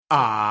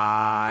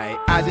I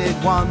added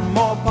one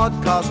more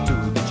podcast to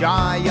the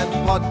giant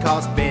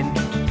podcast bin.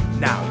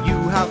 Now you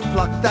have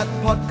plucked that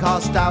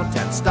podcast out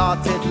and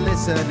started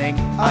listening.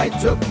 I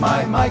took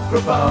my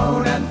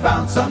microphone and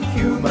found some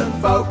human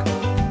folk.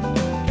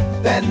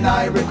 Then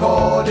I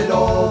recorded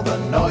all the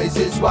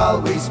noises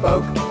while we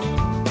spoke.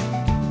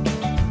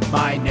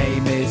 My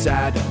name is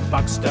Adam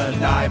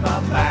Buxton, I'm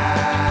a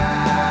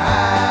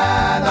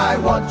man. I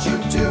want you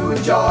to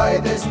enjoy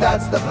this,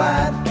 that's the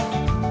plan.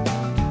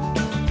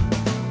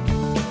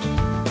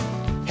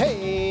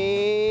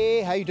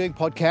 Hey, how you doing,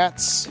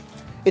 podcats?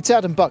 It's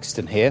Adam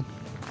Buxton here.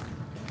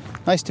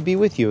 Nice to be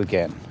with you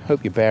again.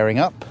 Hope you're bearing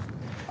up.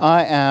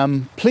 I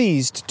am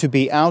pleased to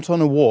be out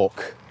on a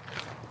walk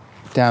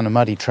down a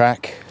muddy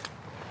track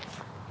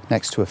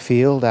next to a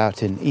field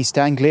out in East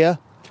Anglia,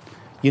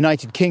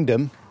 United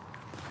Kingdom.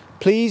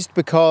 Pleased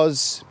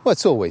because, well,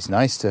 it's always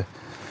nice to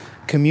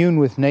commune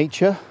with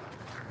nature,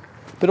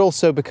 but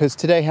also because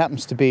today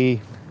happens to be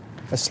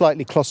a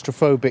slightly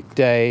claustrophobic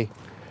day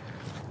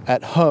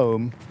at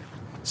home.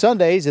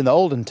 Sundays in the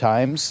olden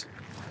times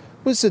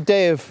was a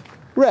day of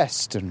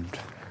rest and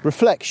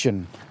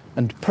reflection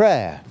and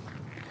prayer.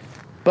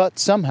 But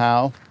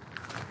somehow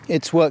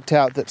it's worked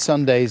out that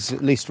Sundays,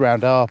 at least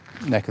around our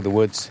neck of the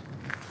woods,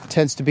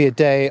 tends to be a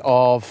day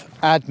of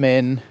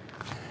admin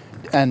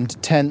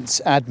and tense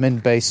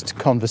admin-based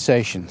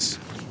conversations,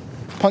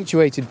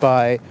 punctuated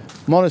by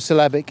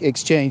monosyllabic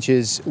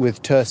exchanges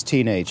with terse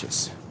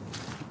teenagers.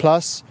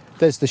 Plus,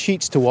 there's the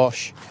sheets to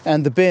wash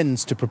and the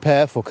bins to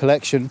prepare for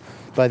collection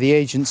by the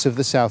agents of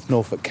the South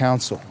Norfolk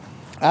Council.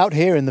 Out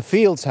here in the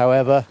fields,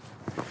 however,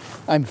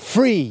 I'm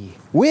free.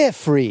 We're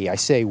free. I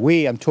say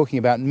we, I'm talking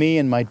about me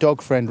and my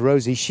dog friend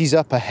Rosie. She's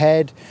up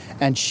ahead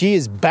and she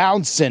is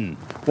bouncing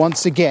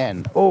once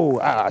again.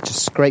 I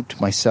just scraped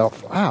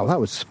myself. Wow,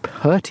 that was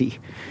hurty.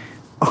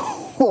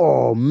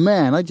 Oh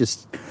man, I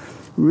just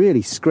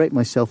really scraped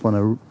myself on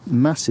a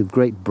massive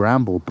great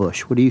bramble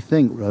bush. What do you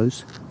think,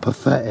 Rose?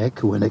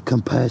 Pathetic when it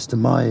compares to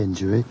my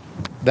injury.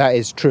 That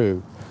is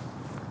true.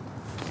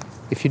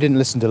 If you didn't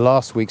listen to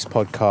last week's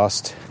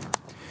podcast,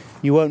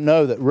 you won't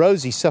know that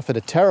Rosie suffered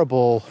a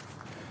terrible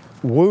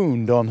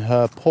wound on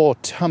her poor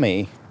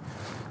tummy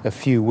a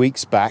few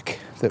weeks back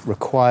that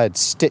required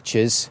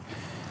stitches,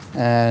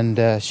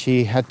 and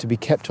she had to be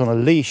kept on a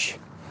leash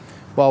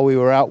while we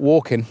were out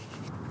walking.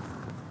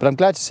 But I'm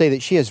glad to say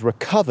that she has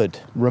recovered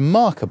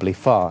remarkably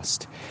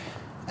fast,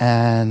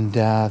 and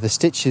the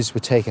stitches were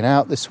taken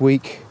out this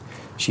week.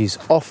 She's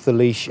off the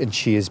leash and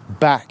she is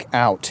back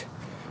out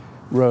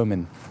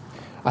roaming.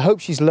 I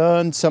hope she's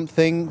learned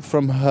something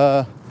from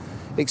her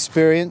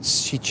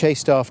experience. She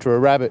chased after a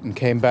rabbit and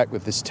came back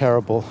with this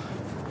terrible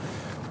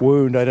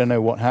wound. I don't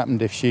know what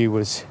happened, if she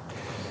was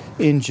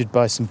injured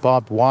by some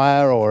barbed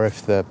wire or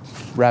if the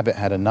rabbit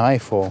had a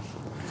knife, or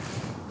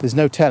there's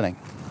no telling.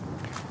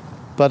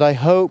 But I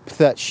hope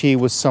that she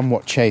was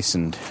somewhat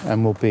chastened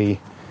and will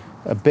be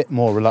a bit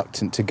more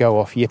reluctant to go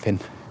off yipping.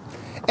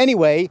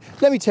 Anyway,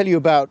 let me tell you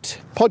about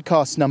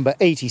podcast number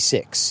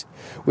 86,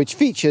 which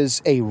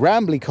features a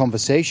rambly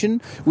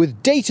conversation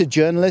with data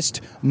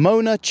journalist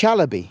Mona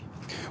Chalabi.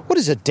 What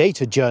is a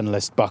data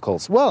journalist,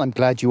 Buckles? Well, I'm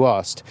glad you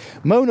asked.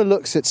 Mona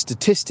looks at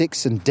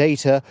statistics and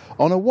data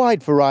on a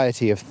wide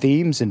variety of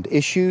themes and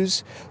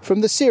issues,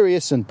 from the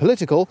serious and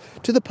political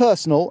to the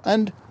personal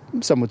and,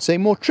 some would say,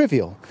 more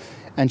trivial.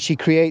 And she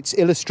creates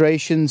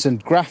illustrations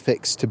and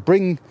graphics to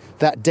bring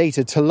that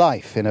data to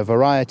life in a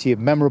variety of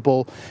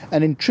memorable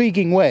and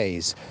intriguing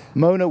ways.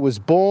 Mona was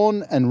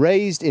born and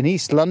raised in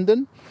East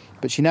London,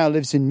 but she now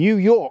lives in New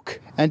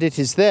York, and it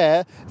is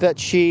there that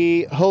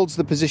she holds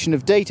the position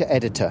of data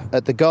editor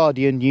at The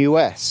Guardian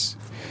US.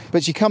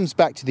 But she comes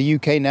back to the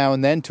UK now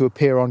and then to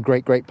appear on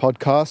great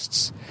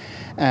podcasts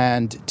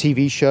and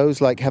TV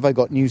shows like Have I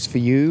Got News for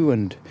You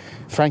and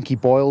Frankie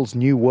Boyle's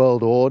New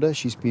World Order.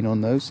 She's been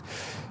on those.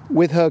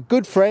 With her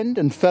good friend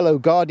and fellow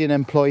Guardian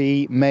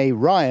employee May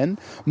Ryan,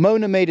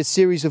 Mona made a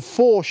series of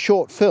 4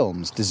 short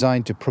films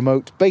designed to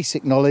promote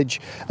basic knowledge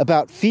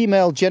about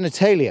female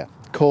genitalia,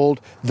 called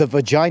The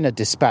Vagina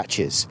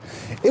Dispatches.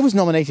 It was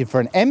nominated for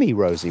an Emmy,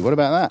 Rosie. What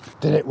about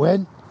that? Did it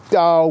win?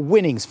 Oh,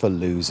 winning's for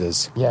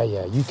losers. Yeah,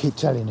 you keep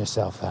telling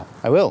yourself that.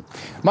 I will.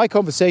 My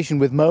conversation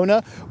with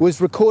Mona was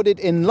recorded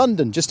in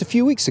London just a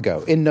few weeks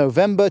ago, in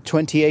November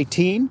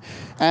 2018,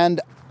 and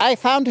I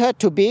found her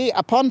to be,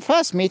 upon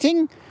first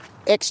meeting,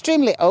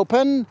 extremely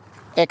open,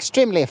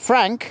 extremely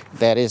frank.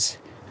 There is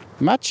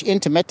much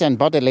intimate and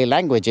bodily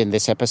language in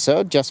this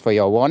episode, just for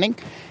your warning.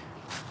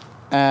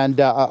 And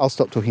I'll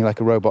stop talking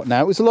like a robot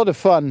now. It was a lot of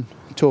fun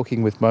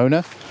talking with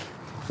Mona.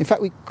 In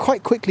fact, we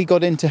quite quickly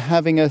got into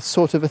having a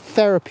sort of a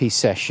therapy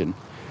session,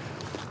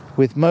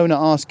 with Mona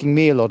asking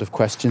me a lot of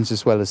questions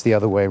as well as the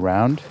other way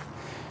around.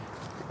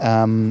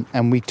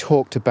 And we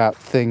talked about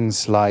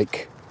things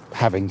like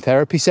having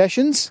therapy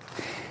sessions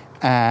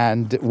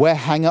and where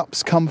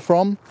hang-ups come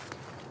from,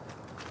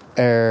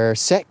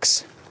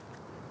 sex,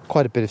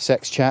 quite a bit of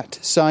sex chat,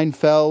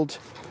 Seinfeld,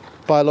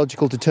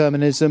 biological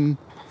determinism,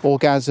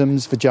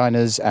 orgasms,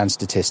 vaginas, and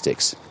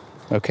statistics.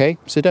 Okay,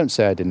 so don't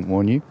say I didn't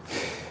warn you.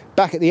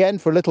 Back at the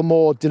end for a little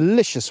more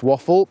delicious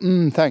waffle.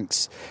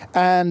 Thanks.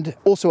 And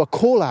also a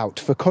call out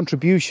for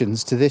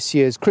contributions to this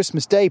year's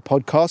Christmas Day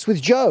podcast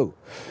with Joe.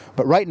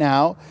 But right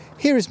now,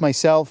 here is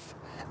myself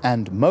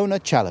and Mona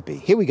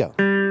Chalabi. Here we go.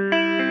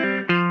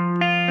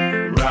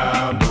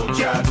 Ramble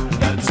chat,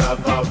 let's have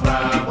a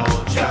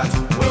ramble chat.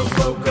 We'll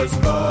focus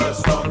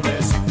first on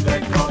this,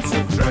 then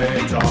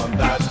concentrate on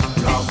that.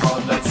 Come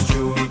on, let's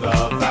chew the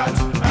fat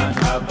and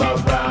have a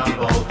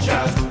ramble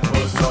chat.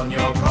 Put on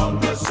your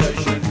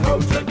conversation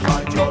coat and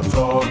find your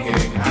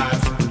talking hat.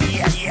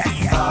 Yes, yes,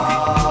 yes.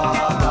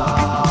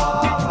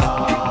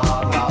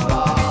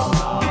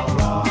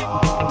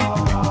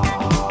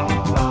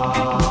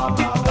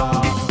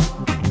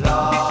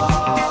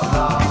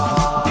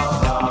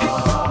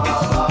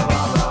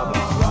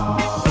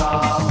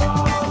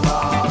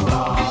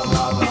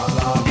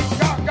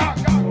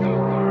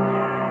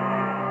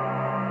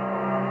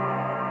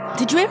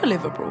 Did you ever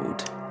live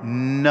abroad?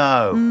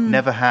 No,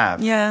 never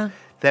have. Yeah.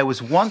 There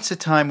was once a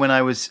time when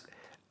I was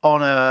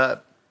on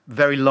a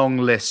very long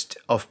list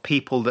of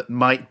people that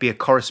might be a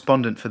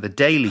correspondent for The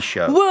Daily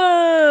Show.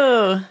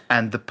 Whoa!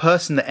 And the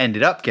person that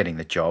ended up getting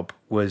the job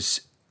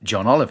was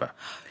John Oliver.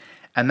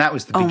 And that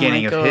was the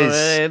beginning of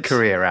his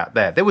career out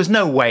there. There was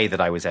no way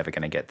that I was ever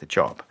going to get the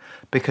job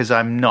because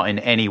I'm not in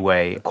any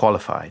way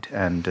qualified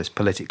and as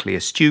politically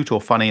astute or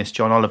funny as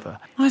John Oliver.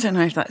 I don't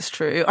know if that's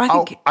true. I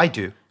think I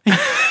do.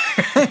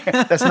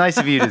 That's nice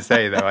of you to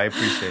say, though. I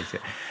appreciate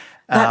it.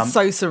 That's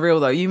so surreal,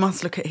 though. You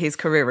must look at his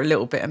career a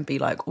little bit and be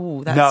like,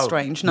 "Oh, that's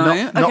strange."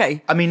 No,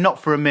 okay. I mean, not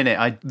for a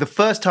minute. The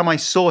first time I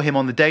saw him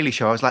on the Daily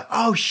Show, I was like,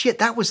 "Oh shit,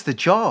 that was the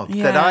job."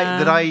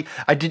 Yeah.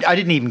 I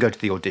didn't even go to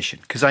the audition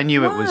because I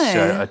knew it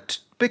was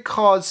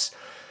because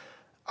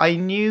I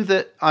knew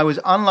that I was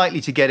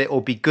unlikely to get it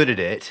or be good at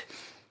it.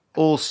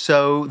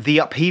 Also, the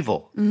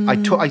upheaval.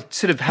 I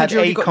sort of had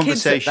a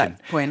conversation. Kids at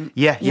that point?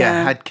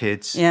 Yeah, had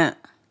kids. Yeah.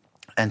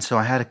 And so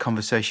I had a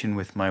conversation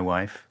with my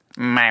wife.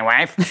 My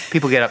wife?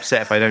 People get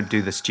upset if I don't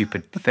do the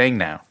stupid thing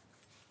now,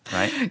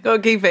 right?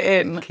 Gotta keep it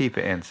in. Keep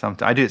it in.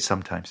 Sometimes I do it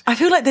sometimes. I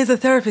feel like there's a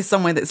therapist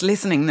somewhere that's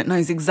listening that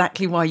knows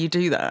exactly why you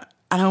do that.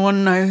 And I want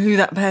to know who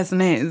that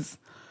person is.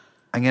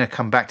 I'm going to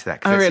come back to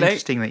that because it's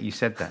interesting that you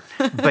said that.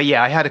 But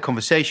yeah, I had a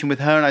conversation with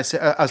her and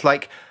I was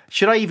like,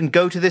 should I even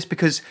go to this?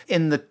 Because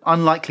in the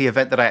unlikely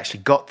event that I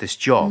actually got this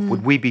job,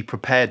 would we be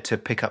prepared to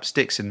pick up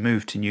sticks and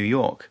move to New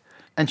York?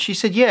 And she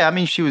said, yeah, I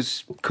mean, she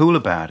was cool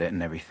about it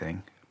and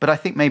everything. But I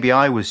think maybe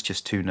I was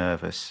just too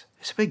nervous.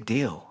 It's a big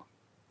deal.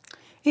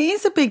 It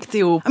is a big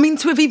deal. I mean,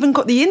 to have even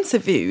got the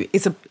interview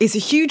is a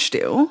huge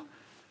deal,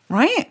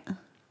 right?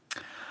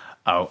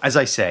 Oh, as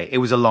I say, it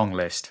was a long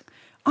list.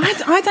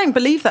 I don't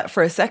believe that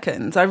for a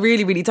second. I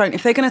really, really don't.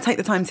 If they're going to take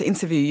the time to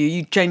interview you,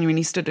 you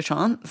genuinely stood a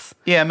chance.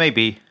 Yeah,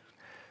 maybe.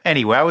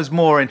 Anyway, I was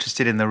more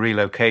interested in the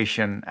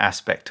relocation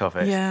aspect of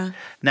it. Yeah.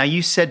 Now,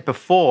 you said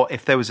before,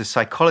 if there was a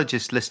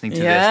psychologist listening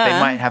to this, they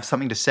might have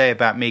something to say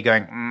about me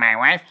going, my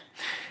wife.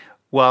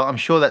 Well, I'm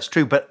sure that's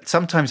true, but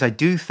sometimes I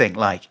do think,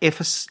 like,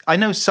 I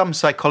know some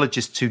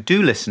psychologists who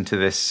do listen to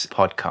this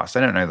podcast.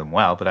 I don't know them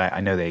well, but I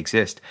know they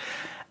exist.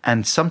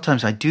 And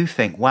sometimes I do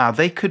think, wow,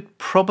 they could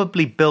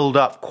probably build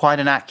up quite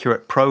an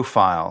accurate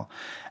profile.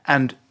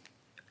 And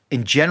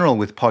in general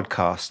with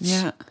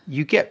podcasts,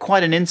 you get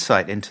quite an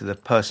insight into the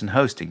person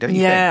hosting, don't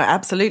you think? Yeah,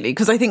 absolutely.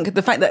 Because I think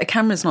the fact that a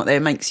camera's not there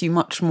makes you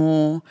much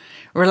more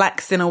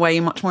relaxed in a way,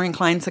 much more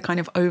inclined to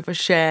kind of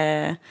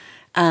overshare.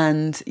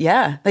 And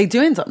yeah, they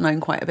do end up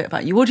knowing quite a bit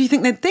about you. What do you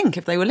think they'd think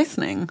if they were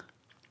listening?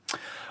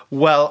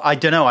 Well, I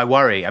don't know. I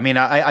worry. I mean,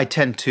 I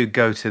tend to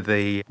go to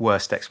the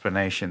worst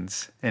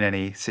explanations in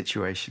any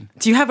situation.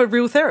 Do you have a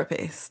real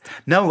therapist?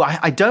 No,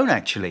 I don't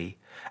actually.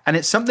 And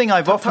it's something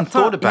I've often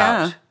thought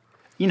about. Yeah.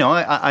 You know,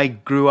 I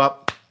grew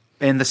up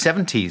in the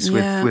 70s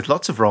with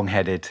lots of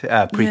wrong-headed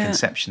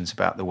preconceptions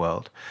about the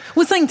world.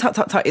 Well, saying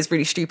tut is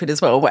really stupid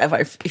as well, whatever,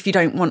 if you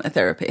don't want a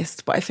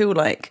therapist. But I feel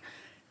like,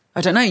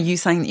 I don't know, you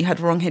saying that you had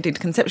wrong-headed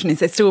conception, is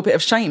there still a bit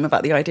of shame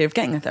about the idea of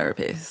getting a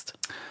therapist?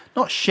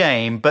 Not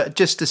shame, but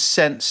just a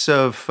sense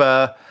of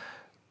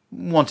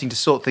wanting to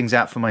sort things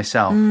out for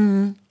myself.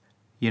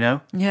 You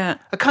know? Yeah.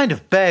 A kind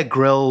of Bear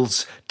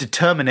Grylls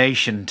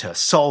determination to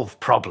solve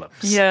problems.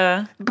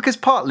 Yeah. Because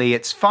partly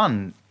it's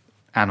fun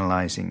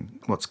analysing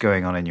what's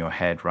going on in your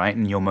head, right?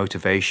 And your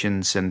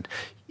motivations. And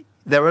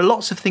there are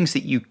lots of things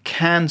that you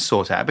can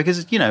sort out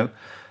because, you know,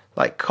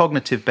 like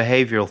cognitive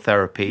behavioural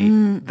therapy,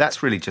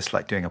 that's really just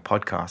like doing a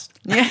podcast.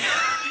 Yeah.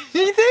 Do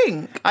you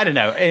think? I don't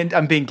know. And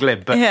I'm being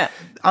glib, but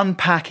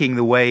unpacking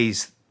the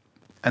ways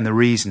and the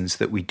reasons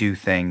that we do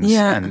things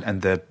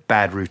and the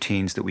bad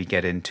routines that we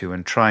get into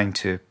and trying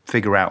to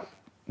figure out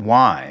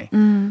why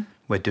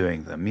we're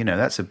doing them, you know,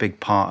 that's a big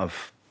part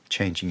of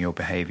changing your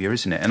behaviour,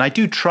 isn't it? And I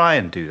do try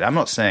and do that. I'm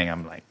not saying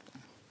I'm like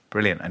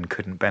brilliant and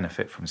couldn't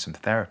benefit from some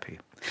therapy.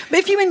 But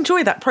if you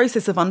enjoy that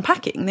process of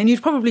unpacking, then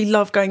you'd probably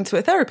love going to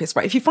a therapist,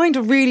 right? If you find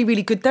a really,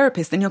 really good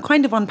therapist, then you're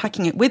kind of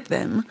unpacking it with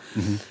them.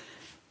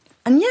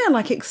 And yeah,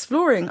 like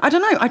exploring. I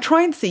don't know, I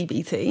tried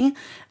CBT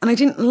and I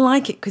didn't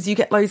like it because you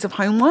get loads of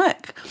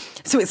homework.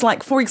 So it's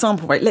like, for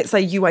example, right, let's say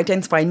you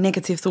identify a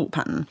negative thought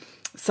pattern.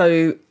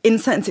 So in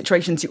certain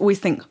situations, you always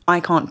think,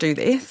 I can't do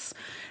this.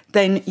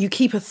 Then you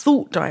keep a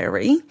thought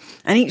diary,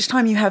 and each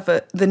time you have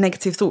the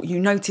negative thought, you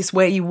notice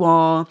where you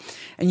are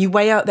and you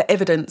weigh out the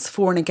evidence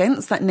for and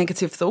against that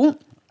negative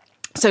thought.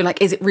 So,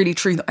 like, is it really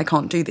true that I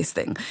can't do this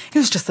thing? It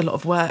was just a lot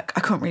of work.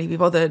 I couldn't really be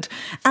bothered.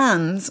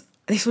 And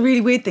this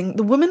really weird thing,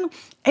 the woman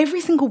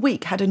every single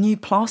week had a new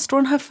plaster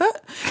on her foot,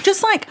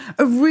 just like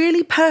a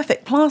really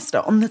perfect plaster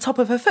on the top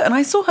of her foot. And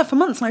I saw her for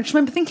months, and I just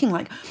remember thinking,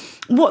 like,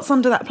 what's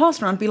under that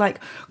plaster? And I'd be like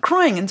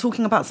crying and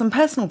talking about some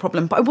personal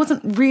problem, but I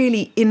wasn't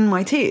really in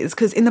my tears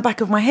because in the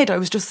back of my head I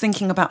was just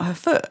thinking about her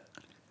foot.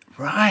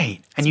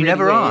 Right. And It's you really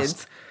never weird.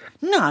 asked?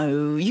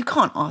 No, you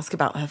can't ask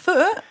about her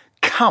foot.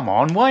 Come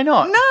on, why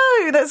not?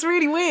 No, that's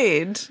really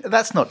weird.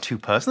 That's not too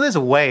personal. There's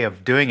a way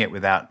of doing it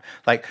without,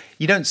 like,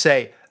 you don't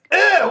say,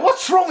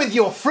 what's wrong with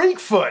your freak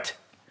foot?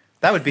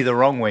 That would be the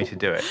wrong way to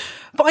do it.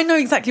 But I know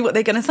exactly what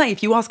they're going to say.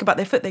 If you ask about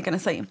their foot, they're going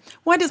to say,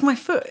 why does my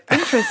foot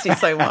interest you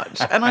so much?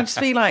 And I'd just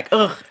be like,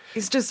 ugh,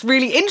 it's just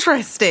really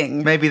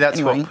interesting. Maybe that's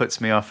Anyway. what puts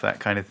me off, that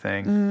kind of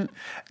thing.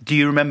 Do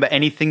you remember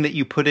anything that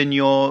you put in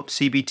your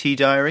CBT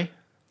diary?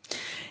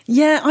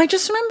 Yeah, I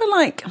just remember,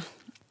 like,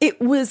 it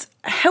was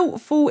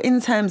helpful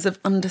in terms of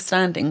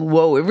understanding.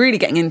 Whoa, we're really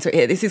getting into it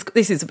here. This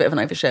is a bit of an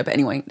overshare, but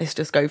anyway, let's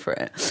just go for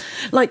it.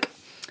 Like,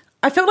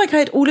 I felt like I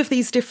had all of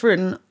these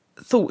different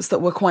thoughts that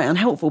were quite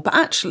unhelpful, but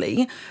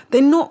actually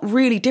they're not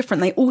really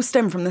different. They all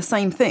stem from the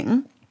same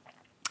thing,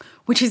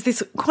 which is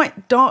this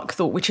quite dark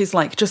thought, which is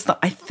like just that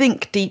I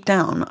think deep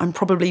down I'm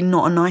probably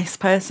not a nice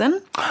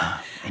person.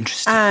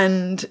 Interesting.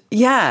 And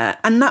yeah,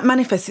 and that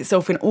manifests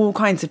itself in all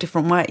kinds of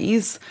different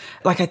ways.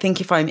 Like, I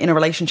think if I'm in a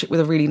relationship with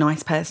a really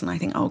nice person, I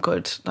think, oh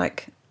God,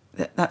 like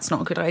that's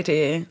not a good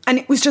idea. And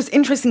it was just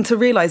interesting to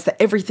realise that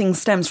everything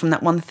stems from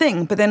that one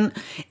thing. But then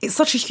it's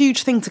such a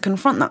huge thing to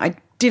confront that I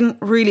didn't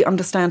really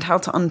understand how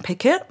to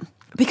unpick it,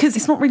 because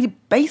it's not really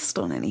based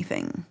on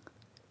anything.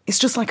 It's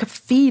just like a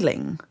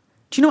feeling.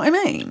 Do you know what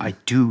I mean? I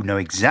do know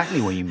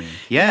exactly what you mean.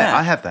 Yeah,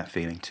 I have that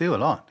feeling too a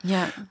lot.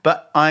 Yeah.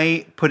 But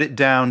I put it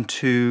down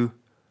to,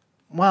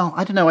 well,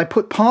 I don't know, I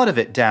put part of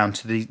it down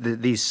to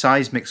these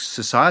seismic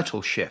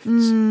societal shifts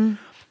and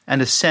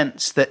a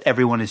sense that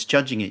everyone is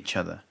judging each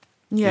other.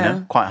 Yeah. You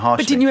know, quite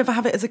harshly. But didn't you ever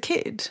have it as a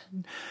kid?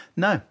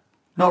 No,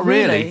 not Oh,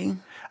 really. really?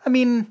 I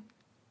mean,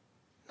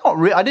 not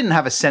really. I didn't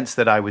have a sense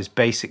that I was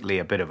basically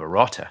a bit of a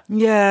rotter.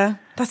 Yeah,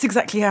 that's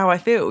exactly how I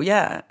feel,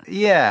 yeah.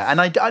 Yeah,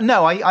 and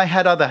I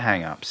had other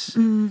hang-ups.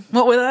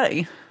 What were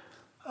they?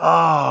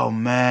 Oh,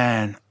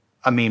 man.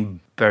 I mean,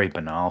 very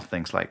banal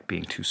things like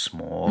being too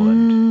small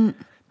and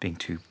being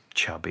too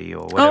chubby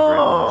or whatever it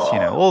was. You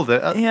know, all the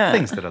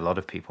things that a lot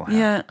of people have.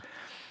 Yeah.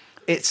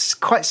 It's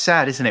quite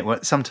sad, isn't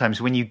it?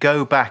 Sometimes when you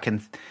go back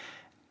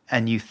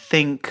and you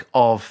think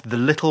of the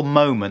little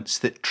moments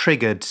that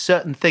triggered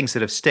certain things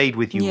that have stayed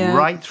with you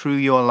right through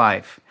your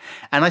life.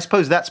 And I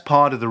suppose that's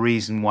part of the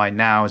reason why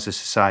now as a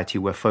society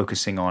we're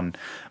focusing on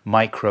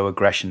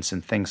microaggressions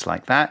and things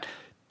like that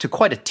to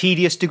quite a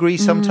tedious degree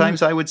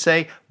sometimes, I would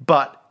say.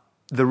 But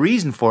the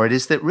reason for it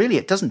is that really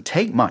it doesn't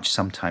take much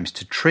sometimes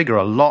to trigger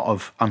a lot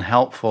of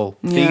unhelpful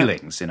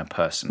feelings in a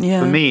person.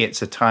 Yeah. For me,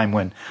 it's a time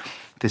when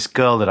this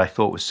girl that I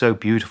thought was so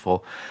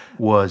beautiful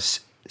was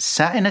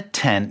sat in a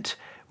tent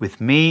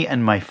with me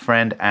and my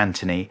friend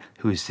Anthony,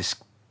 who is this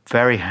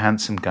very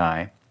handsome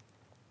guy.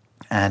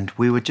 And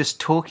we were just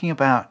talking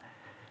about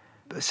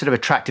sort of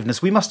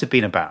attractiveness. We must have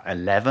been about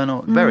 11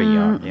 or very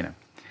young, you know.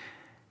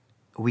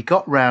 We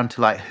got round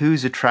to like,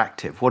 who's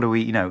attractive? What are we,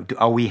 you know,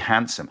 are we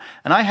handsome?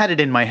 And I had it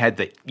in my head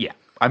that, yeah,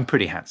 I'm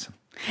pretty handsome.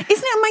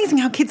 Isn't it amazing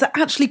how kids are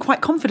actually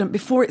quite confident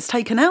before it's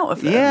taken out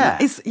of them?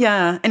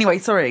 Yeah. Anyway,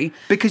 sorry.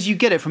 Because you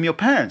get it from your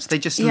parents. They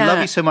just love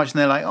you so much and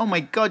they're like, oh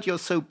my God, you're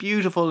so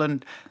beautiful.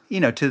 And,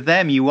 you know, to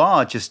them, you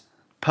are just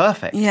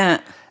perfect. Yeah.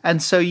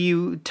 And so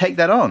you take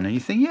that on and you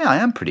think, yeah, I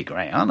am pretty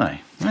great, aren't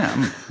I?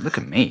 Yeah, look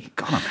at me.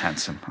 God, I'm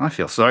handsome. I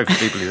feel sorry for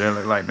people who don't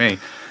look like me.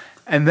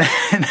 And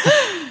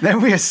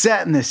then we are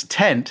sat in this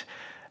tent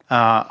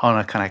on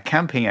a kind of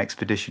camping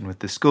expedition with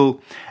the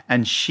school.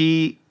 And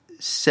she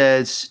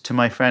says to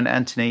my friend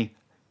Anthony,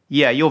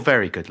 yeah, you're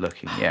very good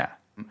looking, yeah.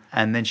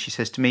 And then she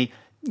says to me,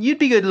 you'd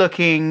be good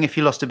looking if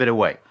you lost a bit of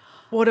weight.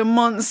 What a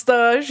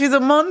monster. She's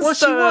a monster. Well,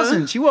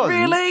 she wasn't.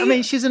 Really? I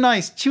mean, she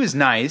was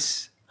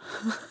nice.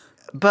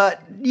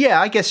 But yeah,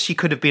 I guess she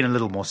could have been a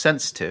little more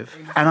sensitive.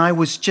 And I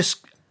was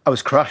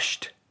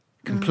crushed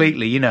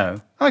completely, you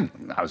know. I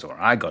was all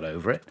right, I got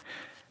over it.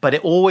 But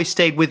it always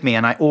stayed with me,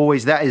 and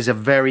that is a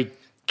very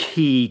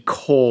key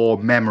core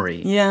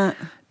memory. Yeah.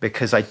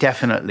 Because I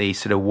definitely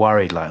sort of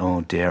worried, like,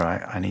 oh dear,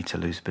 I need to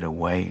lose a bit of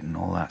weight and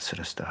all that sort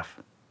of stuff.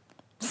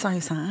 So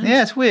sad.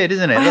 Yeah, it's weird,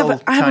 isn't it? I have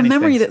a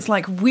memory things. that's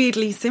like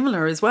weirdly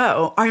similar as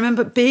well. I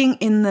remember being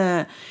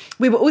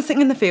we were all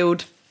sitting in the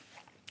field,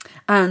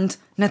 and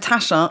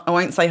Natasha, I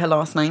won't say her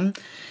last name,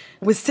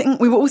 we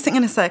were all sitting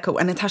in a circle,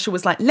 and Natasha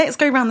was like, let's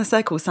go around the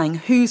circle saying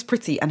who's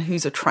pretty and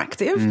who's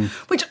attractive,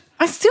 which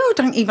I still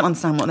don't even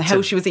understand what the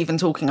hell she was even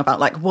talking about,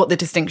 like what the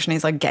distinction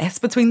is, I guess,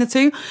 between the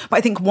two. But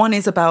I think one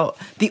is about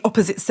the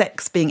opposite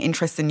sex being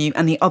interested in you,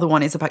 and the other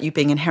one is about you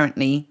being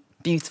inherently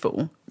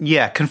beautiful.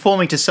 Yeah,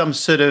 conforming to some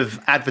sort of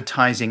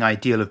advertising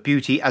ideal of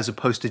beauty as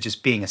opposed to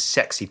just being a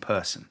sexy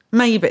person.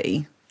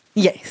 Maybe.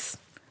 Yes.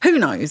 Who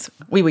knows?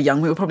 We were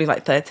young. We were probably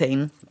like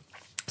 13.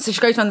 So she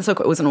goes around the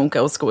circle. It was an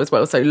all-girls school as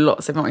well, so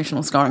lots of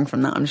emotional scarring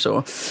from that, I'm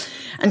sure.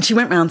 And she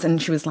went round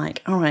and she was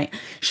like, all right,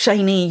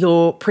 Shani,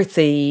 you're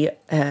pretty.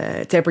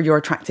 Deborah, you're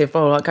attractive.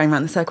 Blah, blah, blah, going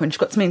around the circle. And she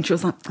got to me and she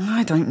was like,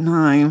 I don't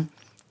know.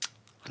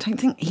 I don't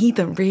think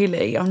either,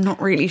 really. I'm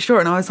not really sure.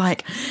 And I was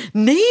like,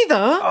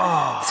 neither?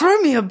 Oh. Throw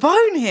me a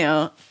bone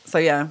here. So,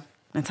 yeah,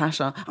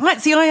 Natasha.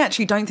 I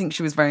actually don't think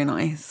she was very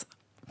nice.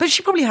 But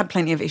she probably had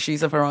plenty of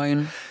issues of her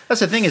own.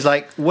 That's the thing is,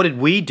 like, what did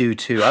we do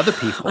to other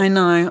people? I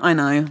know.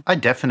 I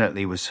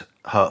definitely was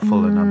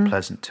hurtful and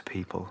unpleasant to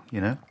people,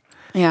 you know?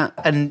 Yeah.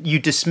 And you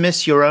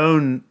dismiss your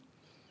own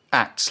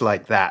acts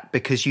like that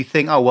because you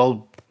think, oh,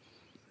 well,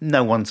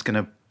 no one's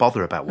going to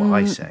bother about what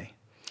I say.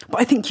 But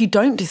I think you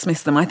don't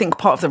dismiss them. I think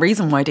part of the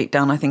reason why deep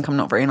down I think I'm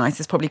not very nice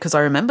is probably because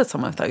I remember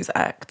some of those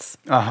acts.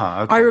 Okay.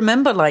 I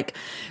remember like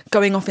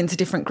going off into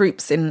different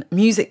groups in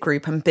music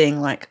group and being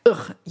like,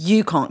 ugh,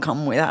 you can't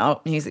come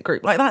without music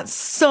group. Like, that's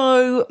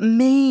so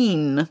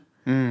mean.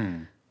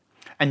 And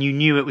you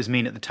knew it was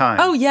mean at the time?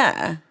 Oh,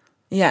 yeah.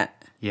 Yeah.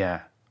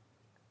 Yeah.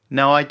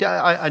 No,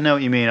 I know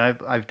what you mean.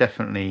 I've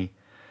definitely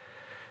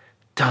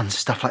done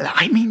stuff like that.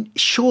 I mean,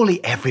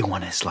 surely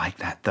everyone is like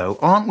that, though.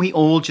 Aren't we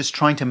all just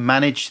trying to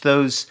manage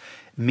those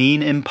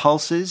mean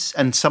impulses?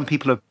 And some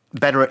people are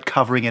better at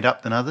covering it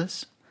up than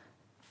others?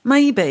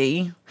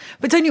 Maybe.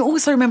 But don't you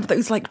also remember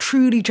those, like,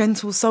 truly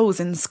gentle souls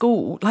in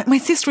school? Like, my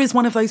sister is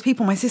one of those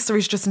people. My sister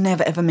is just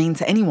never, ever mean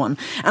to anyone.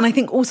 And I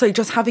think also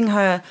just having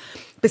her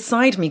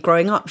beside me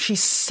growing up,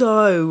 she's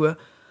so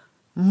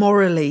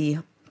morally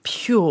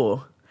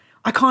pure.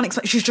 I can't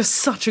explain. She's just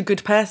such a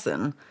good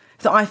person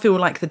that I feel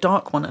like the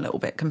dark one a little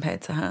bit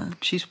compared to her.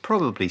 She's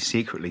probably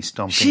secretly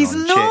stomping She's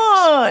on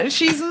not. chicks.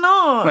 She's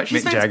not. Like She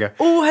Mick spends Jagger.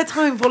 all her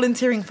time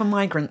volunteering for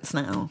migrants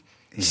now.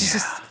 She's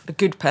just a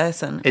good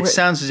person. It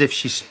sounds as if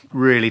she's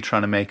really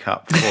trying to make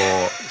up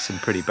for some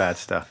pretty bad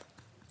stuff.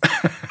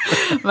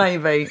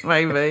 Maybe.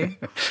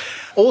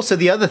 Also,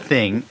 the other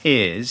thing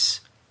is,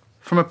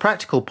 from a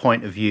practical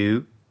point of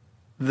view,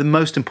 the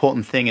most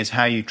important thing is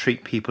how you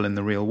treat people in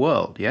the real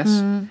world,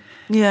 yes?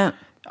 Yeah.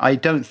 I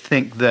don't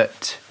think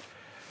that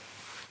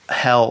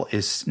hell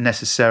is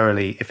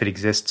necessarily, if it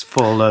exists,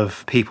 full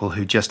of people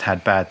who just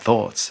had bad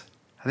thoughts.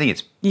 I think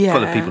it's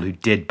full of people who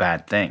did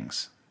bad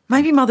things.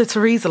 Maybe Mother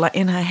Teresa, like,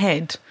 in her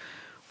head,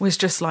 was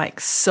just,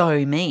 like,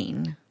 so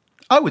mean.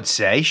 I would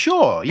say,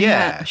 sure,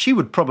 yeah. She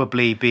would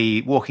probably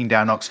be walking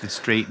down Oxford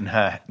Street in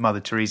her Mother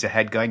Teresa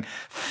head going,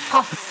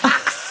 for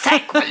fuck's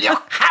sake, will you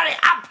hurry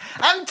up?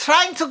 I'm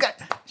trying to get...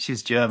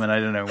 She's German, I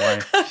don't know why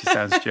she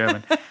sounds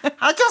German.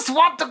 I just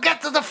want to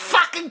get to the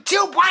fucking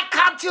tube. Why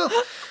can't you...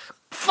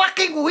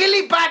 fucking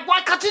willy bag,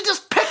 why can't you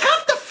just pick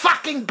up the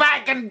fucking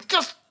bag and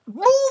just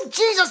move?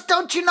 Jesus,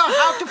 don't you know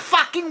how to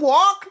fucking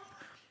walk?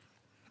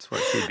 That's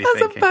what she'd be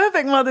thinking. That's a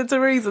perfect Mother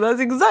Teresa. That's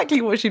exactly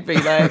what she'd be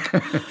like.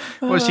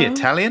 Was she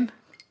Italian?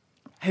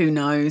 Who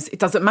knows? It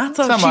doesn't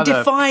matter. She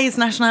defies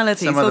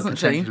nationalities, doesn't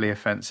she? Some other potentially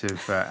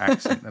offensive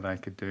accent that I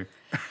could do.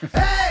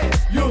 Hey,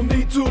 you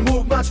need to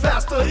move much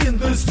faster in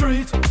the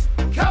street.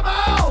 Come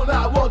on,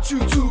 I want you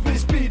to be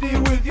speedy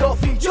with your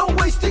feet. You're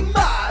wasting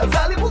my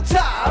valuable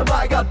time.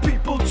 I got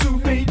people to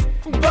meet,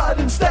 but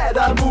instead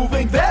I'm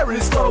moving very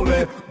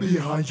slowly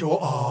behind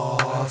your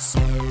ass.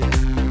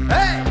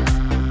 Hey,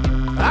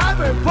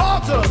 I'm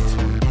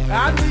important.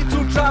 I need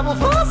to travel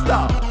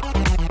faster.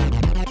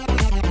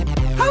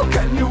 How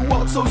can you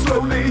walk so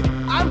slowly?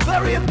 I'm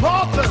very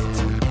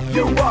important.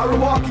 You are a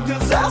walking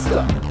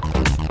disaster.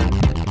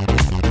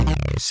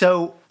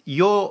 So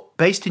you're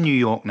based in New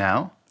York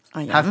now.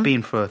 I am. Have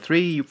been for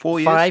 3, 4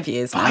 years? 5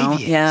 years now. 5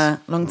 years? Yeah,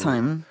 long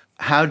time.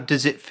 How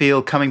does it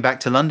feel coming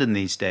back to London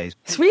these days?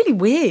 It's really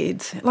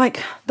weird.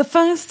 Like, the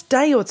first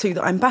day or two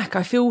that I'm back,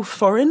 I feel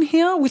foreign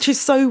here, which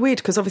is so weird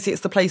because obviously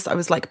it's the place that I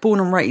was, like,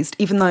 born and raised,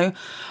 even though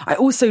I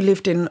also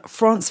lived in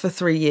France for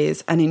 3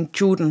 years and in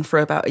Jordan for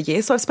about a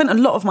year. So I've spent a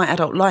lot of my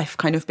adult life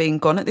kind of being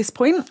gone at this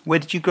point. Where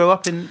did you grow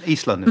up in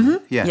East London?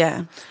 Mm-hmm.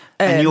 Yeah.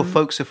 And your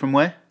folks are from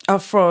where? Are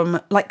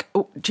from, like,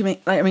 do you mean,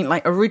 like, I mean,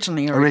 like,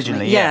 originally?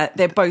 Yeah.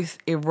 They're both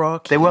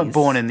Iraqis. They weren't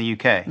born in the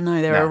UK?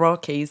 No, they're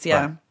Iraqis,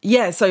 yeah. Right.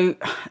 Yeah, so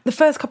the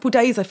first couple of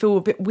days I feel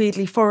a bit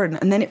weirdly foreign,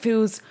 and then it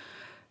feels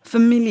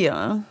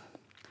familiar.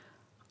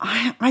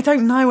 I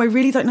don't know. I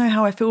really don't know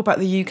how I feel about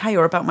the UK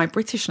or about my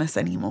Britishness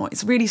anymore.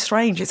 It's really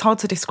strange. It's hard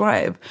to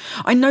describe.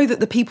 I know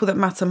that the people that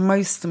matter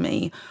most to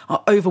me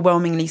are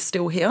overwhelmingly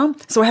still here.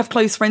 So I have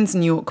close friends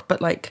in New York,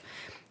 but, like,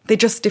 they're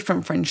just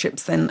different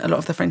friendships than a lot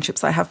of the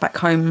friendships I have back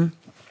home.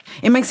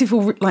 It makes me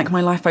feel like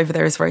my life over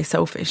there is very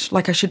selfish.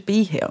 Like, I should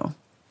be here.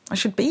 I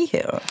should be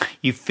here.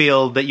 You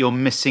feel that you're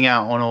missing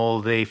out on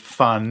all the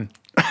fun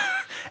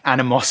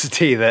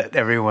animosity that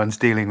everyone's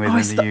dealing with in the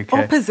UK? It's the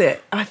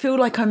opposite. I feel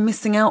like I'm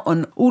missing out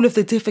on all of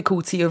the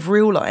difficulty of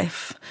real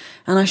life,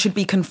 and I should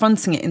be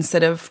confronting it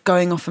instead of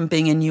going off and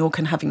being in New York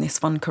and having this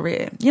fun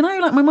career. You know,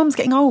 like, my mum's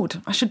getting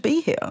old. I should be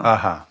here.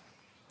 Uh-huh.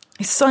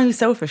 It's so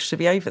selfish to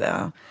be over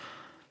there.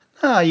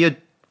 You're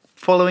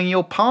following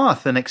your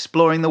path and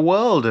exploring the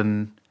world,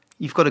 and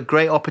you've got a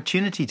great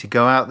opportunity to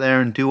go out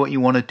there and do what you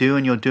want to do,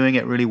 and you're doing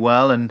it really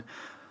well, and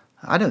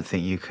I don't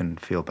think you can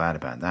feel bad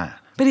about that.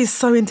 But it's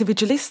so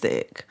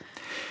individualistic.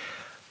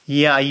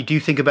 Yeah, you do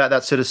think about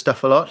that sort of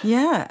stuff a lot?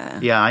 Yeah.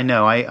 Yeah, I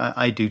know.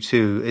 I do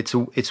too.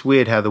 It's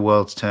weird how the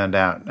world's turned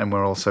out and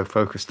we're all so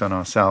focused on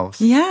ourselves.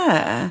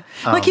 Yeah.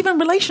 Like even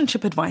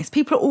relationship advice.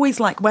 People are always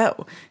like,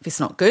 well, if it's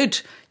not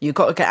good, you've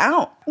got to get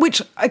out.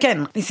 Which,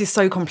 again, this is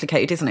so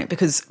complicated, isn't it?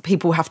 Because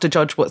people have to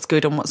judge what's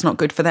good and what's not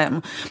good for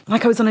them.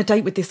 Like I was on a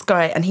date with this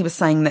guy and he was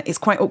saying that it's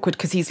quite awkward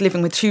because he's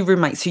living with 2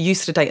 roommates who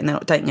used to date and they're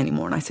not dating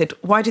anymore. And I said,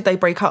 why did they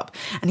break up?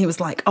 And he was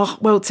like, oh,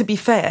 well, to be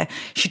fair,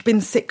 she'd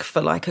been sick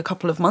for like a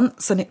couple of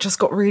months and it just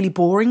got really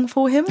boring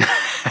for him.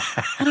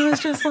 And I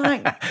was just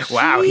like,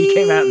 wow, he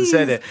came out and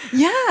said it.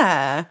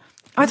 Yeah.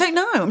 I don't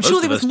know. I'm sure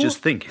there was more. Just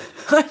think.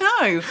 I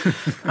know.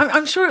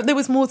 I'm sure there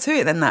was more to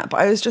it than that. But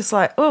I was just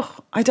like, oh,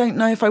 I don't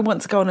know if I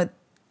want to go on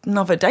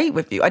another date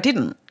with you. I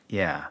didn't.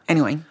 Yeah.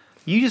 Anyway.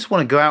 You just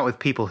want to go out with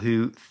people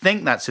who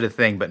think that sort of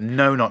thing, but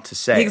know not to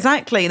say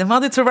Exactly. The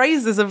Mother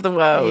Teresa's of the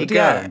world. There you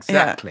go.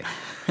 Exactly. Yeah.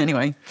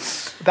 Anyway.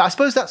 I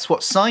suppose that's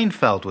what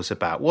Seinfeld was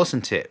about,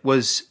 wasn't it?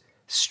 Was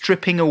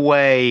stripping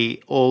away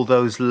all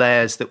those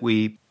layers that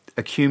we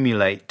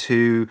accumulate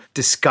to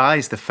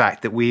disguise the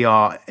fact that we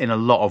are, in a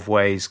lot of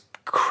ways,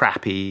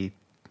 crappy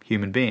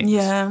human beings.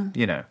 Yeah.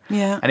 You know?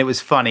 Yeah. And it was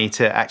funny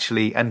to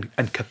actually, and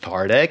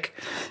cathartic,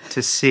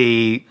 to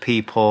see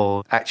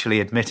people actually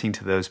admitting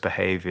to those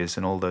behaviours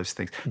and all those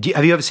things.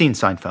 Have you ever seen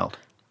Seinfeld?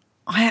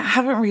 I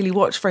haven't really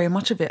watched very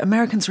much of it.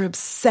 Americans are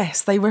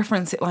obsessed. They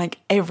reference it like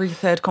every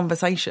third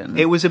conversation.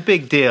 It was a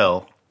big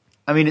deal.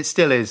 I mean, it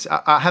still is.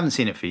 I haven't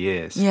seen it for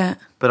years. Yeah.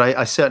 But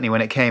I certainly,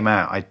 when it came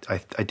out,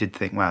 I did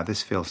think, wow,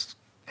 this feels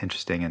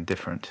interesting and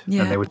different.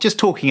 Yeah. And they were just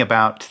talking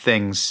about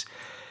things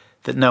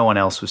that no one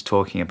else was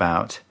talking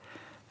about.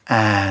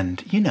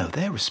 And, you know,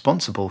 they're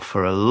responsible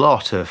for a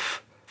lot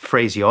of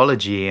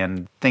phraseology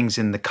and things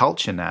in the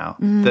culture now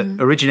that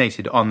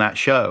originated on that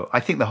show.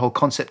 I think the whole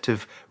concept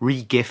of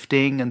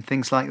re-gifting and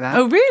things like that.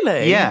 Oh,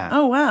 really? Yeah.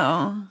 Oh,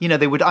 wow. You know,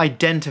 they would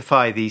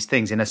identify these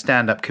things in a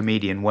stand-up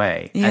comedian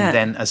way and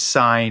then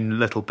assign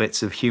little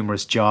bits of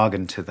humorous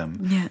jargon to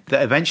them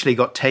that eventually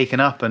got taken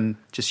up and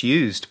just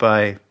used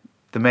by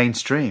the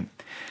mainstream.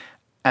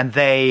 And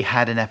they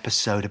had an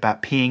episode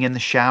about peeing in the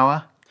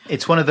shower.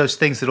 It's one of those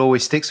things that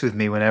always sticks with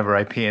me whenever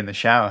I pee in the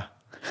shower.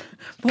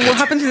 But what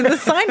happens in the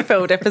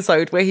Seinfeld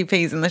episode where he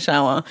pees in the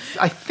shower?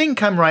 I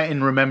think I'm right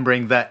in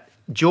remembering that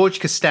George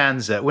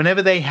Costanza,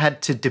 whenever they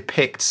had to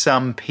depict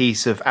some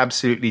piece of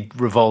absolutely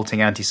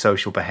revolting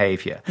antisocial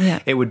behaviour,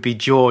 it would be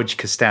George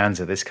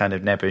Costanza, this kind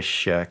of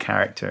nebbish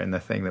character in the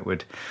thing that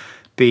would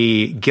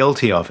be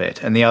guilty of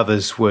it, and the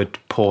others would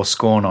pour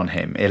scorn on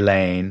him,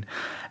 Elaine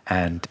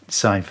and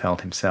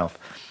Seinfeld himself.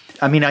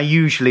 I mean, I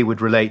usually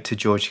would relate to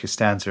George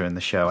Costanza in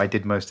the show. I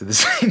did most of the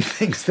same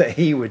things that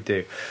he would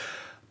do.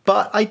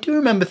 But I do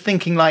remember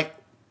thinking, like,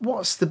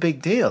 what's the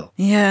big deal?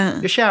 Yeah.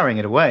 You're showering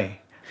it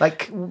away.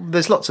 Like,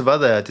 there's lots of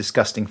other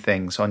disgusting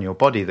things on your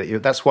body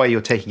that's why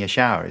you're taking a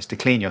shower, is to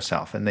clean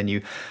yourself. And then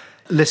you...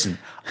 Listen,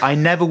 I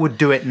never would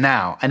do it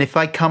now. And if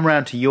I come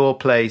round to your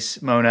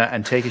place, Mona,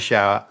 and take a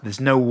shower, there's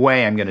no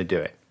way I'm going to do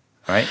it,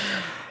 right?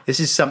 This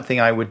is something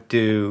I would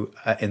do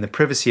in the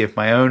privacy of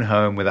my own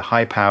home with a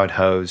high-powered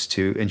hose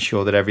to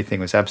ensure that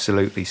everything was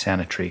absolutely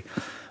sanitary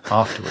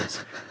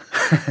afterwards.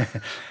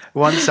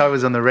 Once I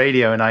was on the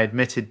radio and I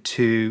admitted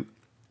to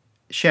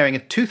sharing a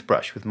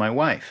toothbrush with my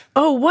wife.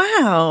 Oh,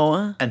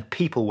 wow. And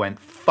people went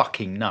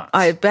fucking nuts.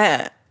 I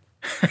bet.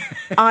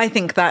 I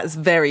think that's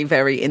very,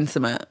 very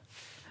intimate.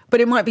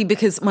 But it might be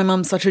because my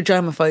mum's such a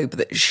germaphobe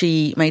that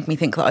she made me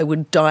think that I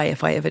would die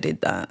if I ever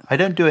did that. I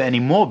don't do it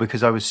anymore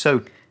because I was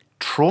so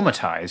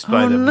traumatized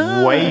by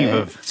the wave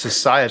of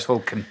societal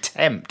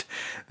contempt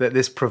that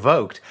this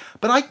provoked.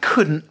 But I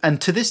couldn't, and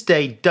to this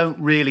day, don't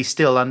really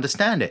still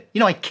understand it. You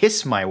know, I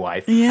kiss my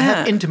wife. Yeah. I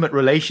have intimate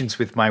relations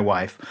with my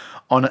wife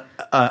on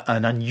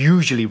an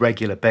unusually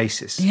regular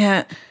basis.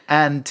 Yeah.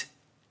 And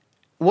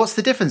what's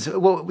the difference?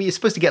 Well, you're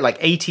supposed to get like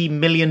 80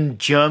 million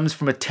germs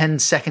from a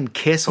 10-second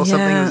kiss or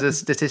something, was a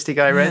statistic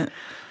I read. Yeah.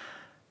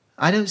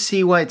 I don't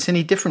see why it's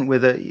any different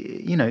with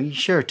you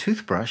share a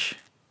toothbrush.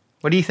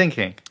 What are you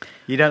thinking?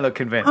 You don't look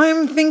convinced.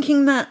 I'm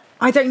thinking that,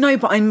 I don't know,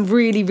 but I'm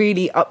really,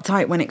 really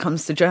uptight when it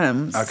comes to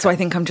germs. Okay. So I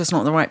think I'm just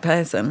not the right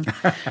person.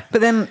 But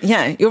then,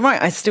 yeah, you're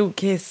right. I still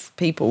kiss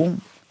people.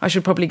 I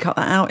should probably cut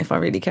that out if I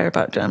really care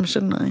about germs,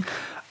 shouldn't I?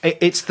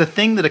 It's the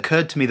thing that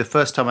occurred to me the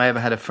first time I ever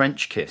had a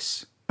French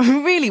kiss.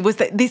 Really? Was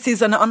that this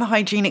is an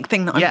unhygienic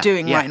thing that I'm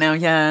doing right now?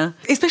 Yeah.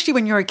 Especially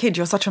when you're a kid,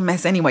 you're such a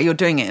mess anyway. You're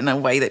doing it in a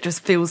way that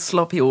just feels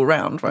sloppy all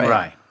round, right?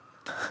 Right.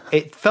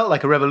 It felt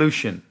like a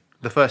revolution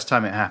the first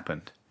time it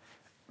happened.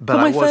 But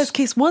my first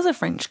kiss was a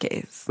French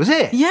kiss. Was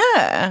it?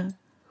 Yeah.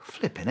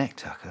 Flipping heck,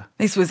 Tucker.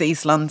 This was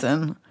East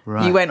London.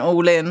 Right. You went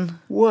all in.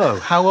 Whoa,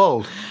 how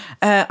old?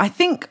 I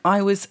think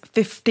I was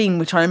 15,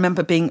 which I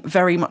remember being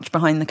very much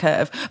behind the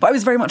curve. But I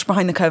was very much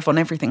behind the curve on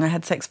everything. I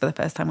had sex for the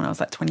first time when I was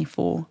like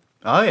 24.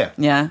 Oh, yeah?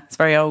 Yeah, it's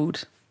very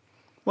old.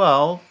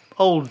 Well,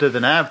 older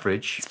than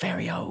average. It's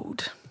very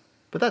old.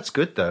 But that's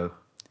good, though.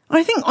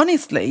 I think,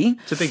 honestly...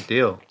 It's a big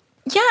deal.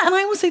 Yeah, and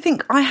I also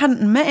think I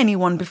hadn't met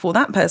anyone before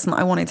that person that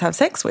I wanted to have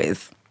sex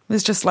with. It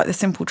was just like the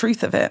simple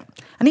truth of it.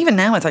 And even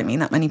now, I don't mean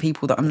that many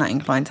people that I'm that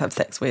inclined to have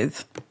sex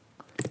with.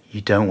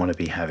 You don't want to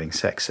be having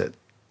sex at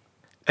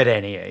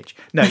any age.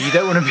 No, you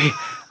don't want to be...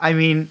 I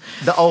mean,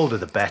 the older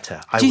the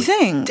better. Do you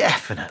think?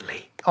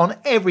 Definitely. On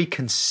every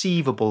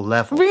conceivable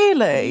level.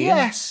 Really?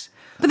 Yes.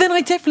 But then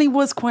I definitely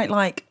was quite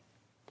like...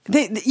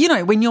 You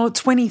know, when you're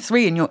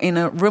 23 and you're in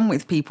a room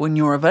with people and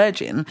you're a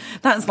virgin,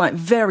 that's like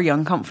very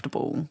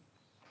uncomfortable.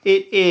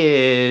 It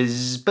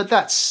is, but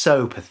that's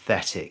so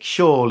pathetic,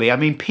 surely. I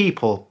mean,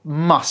 people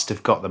must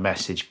have got the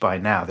message by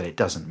now that it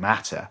doesn't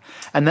matter.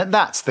 And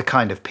that's the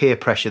kind of peer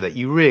pressure that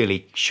you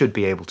really should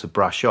be able to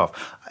brush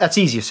off. That's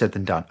easier said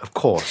than done, of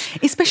course.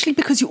 Especially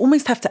because you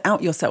almost have to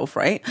out yourself,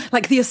 right?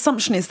 Like the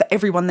assumption is that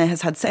everyone there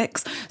has had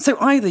sex. So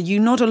either you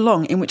nod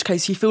along, in which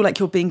case you feel like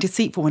you're being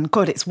deceitful and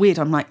God, it's weird,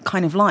 I'm like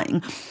kind of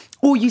lying.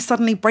 Or you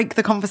suddenly break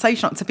the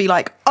conversation up to be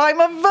like, I'm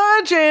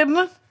a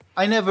virgin.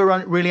 I never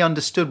really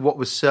understood what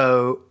was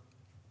so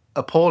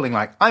appalling.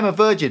 Like, I'm a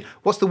virgin.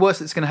 What's the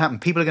worst that's going to happen?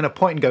 People are going to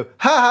point and go,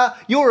 ha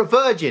ha, you're a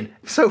virgin.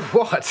 So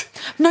what?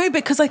 No,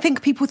 because I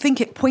think people think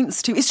it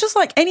points to... It's just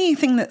like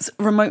anything that's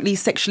remotely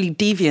sexually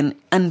deviant.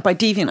 And by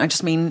deviant, I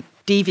just mean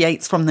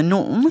deviates from the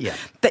norm. Yeah.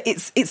 That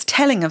it's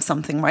telling of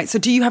something, right? So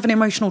do you have an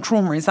emotional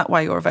trauma? Is that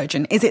why you're a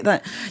virgin? Is it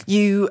that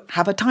you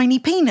have a tiny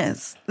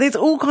penis? There's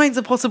all kinds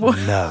of possible...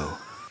 No.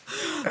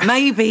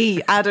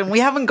 Maybe, Adam, we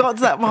haven't got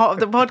to that part of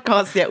the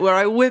podcast yet where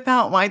I whip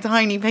out my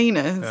tiny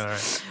penis.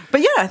 Right. But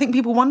yeah, I think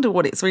people wonder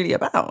what it's really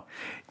about.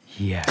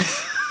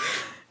 Yes.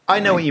 I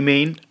know what you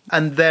mean.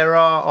 And there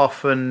are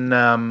often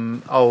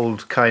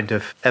old kind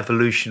of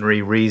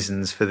evolutionary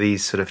reasons for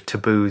these sort of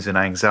taboos and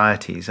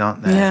anxieties,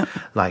 aren't there? Yeah.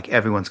 Like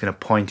everyone's going to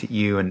point at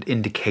you and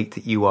indicate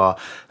that you are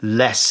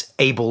less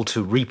able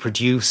to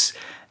reproduce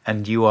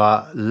and you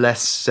are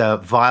less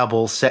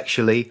viable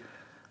sexually.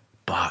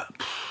 But...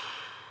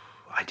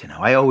 I don't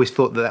know. I always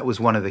thought that was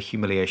one of the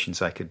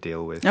humiliations I could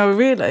deal with. Oh,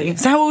 really?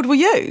 So how old were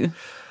you?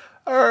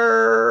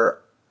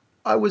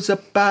 I was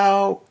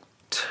about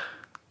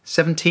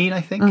 17,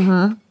 I think.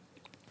 Mm-hmm.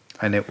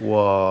 And it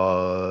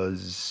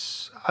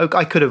was...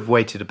 I could have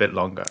waited a bit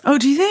longer. Oh,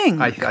 do you think?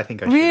 I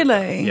think I should.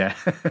 Really? Yeah.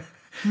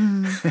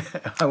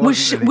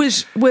 Was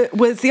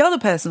the other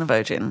person a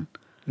virgin?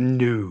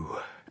 No.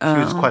 She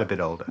was quite a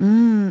bit older.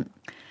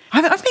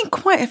 I've met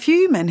quite a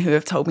few men who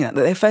have told me that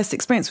their first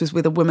experience was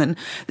with a woman.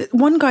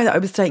 One guy that I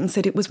was dating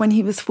said it was when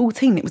he was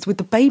 14. It was with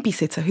the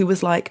babysitter who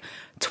was like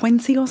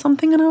 20 or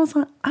something. And I was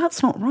like,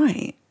 that's not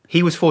right.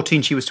 He was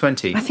 14, she was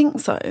 20. I think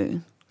so.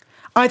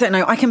 I don't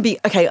know. I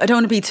don't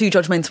want to be too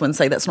judgmental and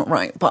say that's not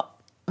right. But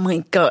my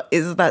gut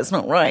is that's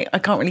not right. I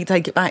can't really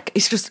take it back.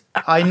 It's just...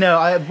 I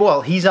know.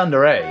 Well, he's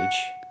underage.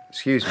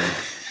 Excuse me.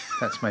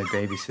 That's my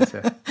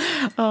babysitter.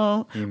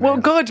 Oh, well,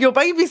 God, your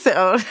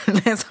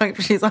babysitter. Let's hope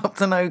she's up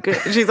to no good.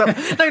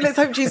 Let's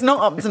hope she's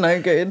not up to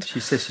no good. She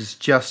says she's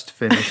just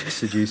finished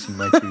seducing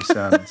my two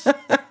sons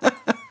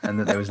and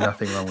that there was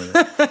nothing wrong with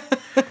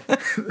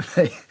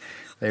it.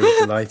 They were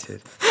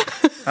delighted.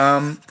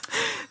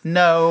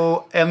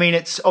 No, I mean,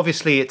 it's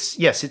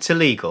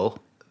illegal.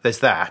 There's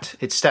that.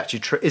 It's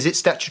statutory. Is it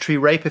statutory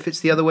rape if it's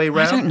the other way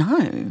around? I don't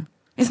know.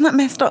 Isn't that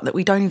messed up that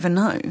we don't even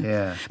know?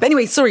 Yeah. But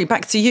anyway, sorry,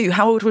 back to you.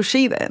 How old was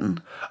she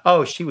then?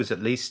 Oh, she was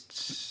at least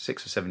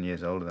 6 or 7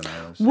 years older than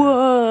I was.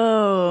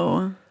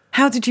 Whoa.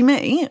 How did you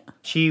meet?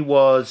 She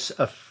was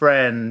a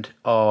friend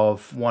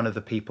of one of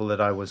the people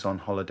that I was on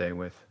holiday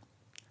with.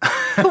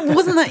 But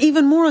wasn't that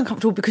even more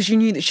uncomfortable because you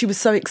knew that she was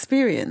so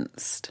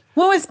experienced?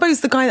 Well, I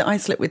suppose the guy that I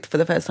slept with for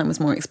the first time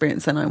was more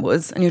experienced than I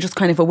was, and you're just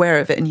kind of aware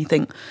of it and you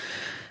think,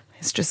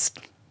 let's just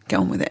get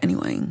on with it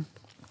anyway.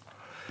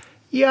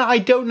 Yeah, I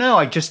don't know.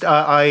 I just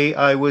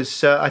I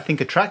was I think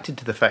attracted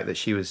to the fact that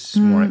she was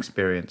more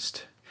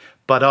experienced.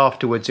 But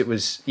afterwards it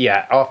was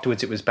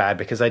bad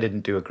because I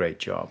didn't do a great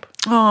job.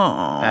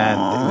 Aww. And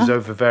it was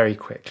over very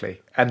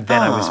quickly. And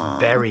then I was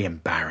very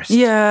embarrassed.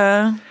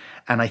 Yeah.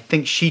 And I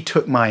think she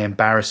took my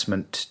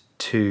embarrassment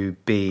to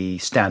be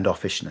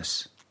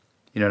standoffishness.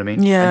 You know what I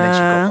mean? Yeah. And then she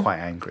got quite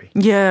angry.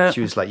 Yeah. She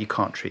was like, you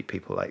can't treat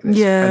people like this.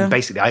 Yeah. And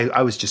basically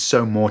I was just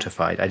so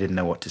mortified I didn't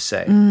know what to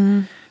say.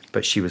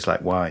 But she was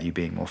like, why aren't you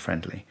being more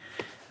friendly?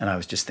 And I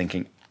was just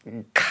thinking,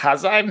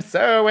 because I'm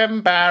so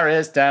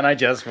embarrassed and I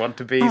just want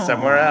to be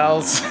somewhere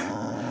else.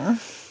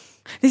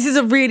 This is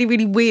a really,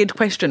 really weird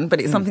question,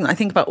 but it's something that I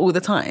think about all the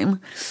time.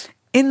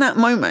 In that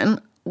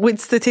moment, would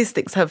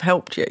statistics have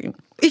helped you?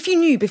 If you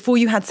knew before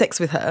you had sex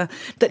with her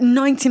that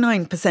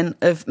 99%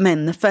 of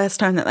men, the first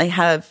time that they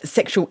have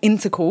sexual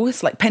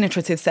intercourse, like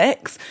penetrative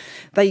sex,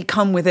 they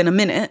come within a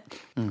minute,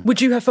 would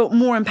you have felt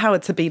more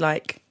empowered to be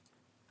like,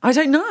 I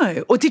don't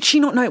know. Or did she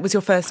not know it was your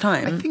first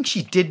time? I think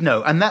she did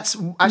know. And that's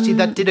actually,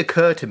 that did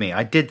occur to me.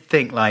 I did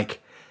think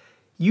like,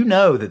 you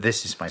know that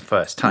this is my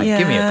first time. Yeah.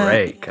 Give me a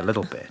break a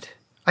little bit.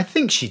 I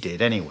think she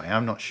did anyway.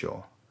 I'm not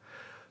sure.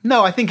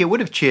 No, I think it would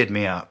have cheered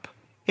me up.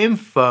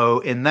 Info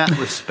in that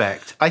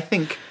respect, I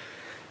think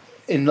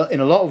in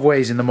a lot of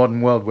ways in the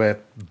modern world, we're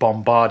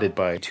bombarded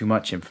by too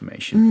much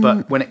information.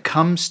 But when it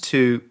comes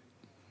to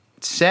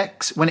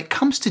sex, when it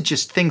comes to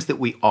just things that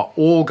we are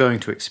all going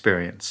to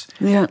experience,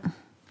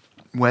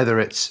 whether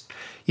it's,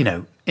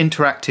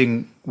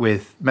 interacting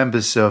with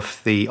members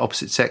of the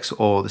opposite sex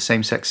or the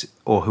same sex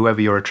or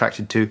whoever you're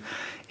attracted to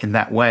in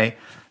that way,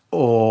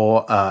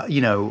 or,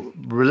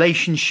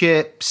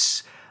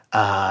 relationships,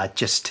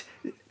 just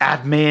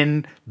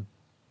admin,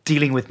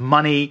 dealing with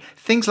money,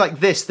 things like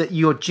this that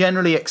you're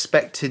generally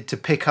expected to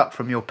pick up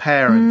from your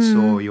parents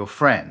or your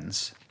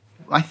friends.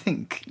 I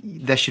think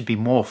there should be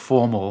more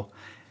formal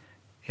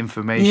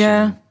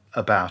information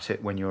about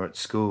it when you're at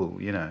school,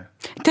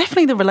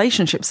 Definitely the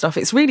relationship stuff.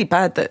 It's really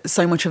bad that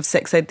so much of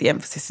sex ed, the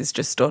emphasis is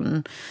just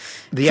on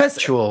the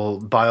actual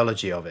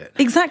biology of it.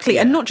 Exactly.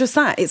 And not just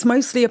that. It's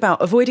mostly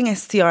about avoiding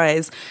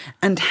STIs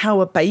and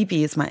how a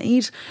baby is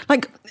made.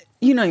 Like,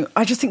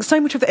 I just think so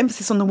much of the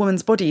emphasis on the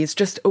woman's body is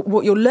just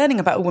what you're learning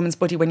about a woman's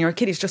body when you're a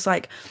kid is just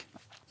like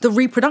the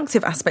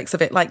reproductive aspects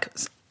of it. Like,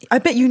 I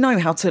bet you know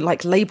how to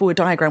label a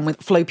diagram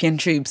with fallopian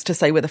tubes to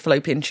say where the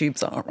fallopian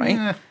tubes are, right?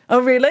 Yeah. Oh,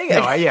 really?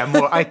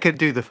 No, I could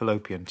do the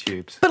fallopian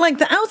tubes. But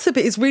the outer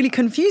bit is really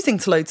confusing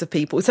to loads of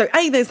people. So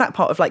there's that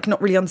part of not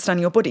really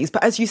understanding your bodies.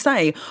 But as you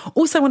say,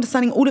 also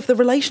understanding all of the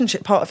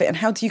relationship part of it and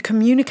how do you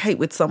communicate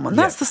with someone.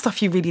 That's the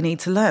stuff you really need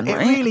to learn,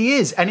 right? It really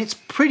is. And it's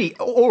pretty,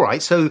 all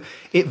right, so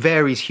it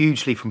varies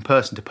hugely from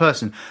person to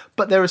person.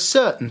 But there are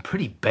certain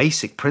pretty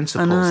basic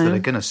principles that are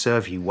going to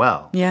serve you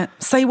well. Yeah.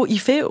 Say what you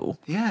feel.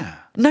 Yeah.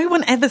 No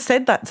one ever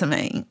said that to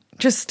me.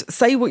 Just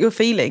say what you're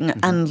feeling.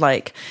 And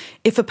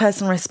if a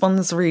person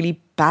responds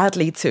really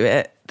badly to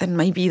it, then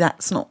maybe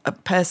that's not a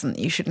person that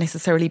you should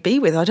necessarily be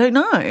with. I don't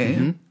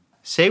know.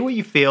 Say what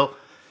you feel.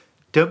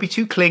 Don't be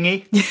too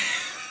clingy.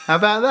 How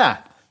about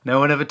that? No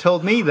one ever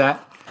told me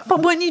that.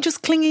 But weren't you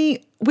just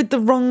clingy with the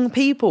wrong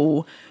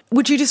people?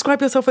 Would you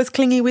describe yourself as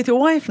clingy with your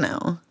wife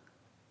now?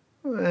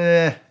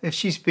 If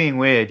she's being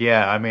weird,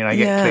 I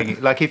get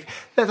clingy.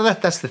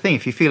 If that's the thing.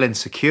 If you feel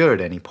insecure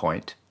at any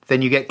point,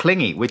 then you get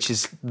clingy, which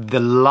is the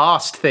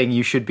last thing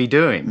you should be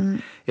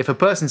doing. If a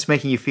person's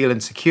making you feel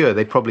insecure,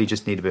 they probably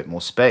just need a bit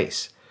more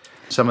space.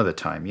 Some of the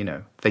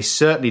time, They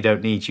certainly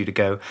don't need you to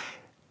go,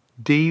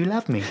 do you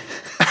love me?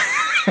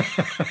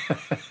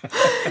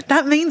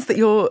 That means that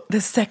you're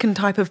the second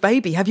type of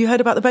baby. Have you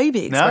heard about the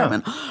baby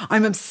experiment? No.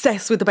 I'm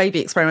obsessed with the baby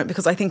experiment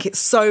because I think it's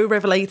so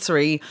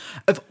revelatory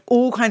of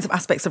all kinds of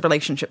aspects of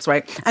relationships,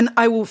 right? And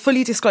I will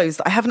fully disclose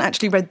that I haven't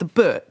actually read the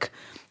book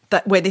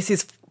where this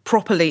is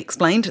properly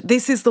explained.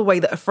 This is the way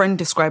that a friend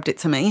described it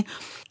to me.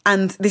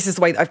 And this is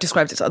the way that I've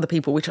described it to other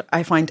people, which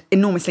I find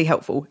enormously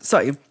helpful.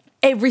 So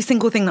every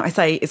single thing that I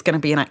say is going to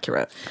be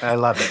inaccurate. I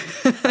love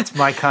it. That's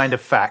my kind of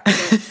fact.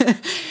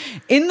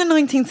 In the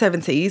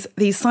 1970s,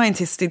 these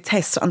scientists did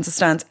tests to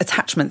understand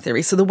attachment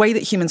theory, so the way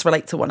that humans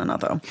relate to one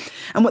another.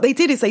 And what they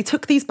did is they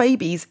took these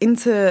babies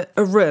into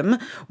a room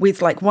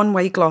with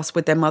one-way glass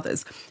with their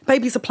mothers.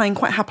 Babies are playing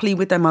quite happily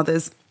with their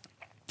mothers.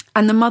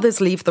 And the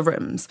mothers leave the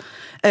rooms.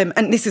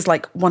 And this is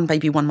one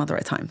baby, one mother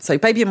at a time. So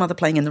baby and mother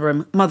playing in the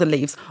room, mother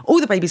leaves. All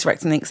the babies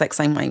react in the exact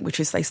same way, which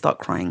is they start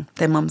crying.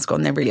 Their mum's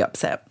gone, they're really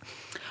upset.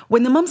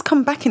 When the mums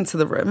come back into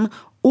the room,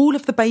 all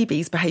of the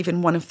babies behave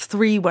in one of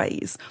three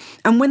ways.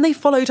 And when they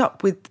followed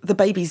up with the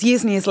babies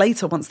years and years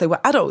later, once they were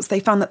adults, they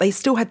found that they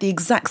still had the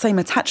exact same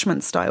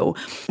attachment style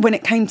when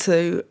it came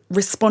to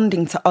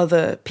responding to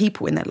other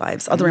people in their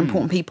lives, other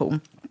important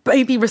people.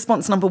 Baby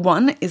response number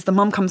one is the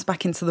mum comes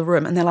back into the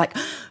room and they're like,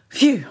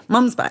 phew,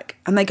 mum's back.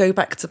 And they go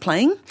back to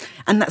playing.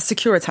 And that's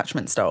secure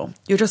attachment style.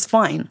 You're just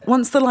fine.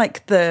 Once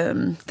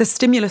the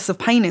stimulus of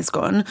pain is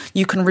gone,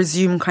 you can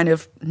resume kind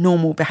of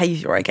normal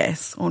behaviour, I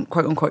guess, or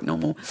quote unquote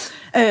normal.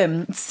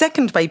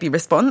 Second baby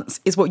response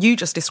is what you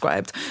just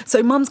described.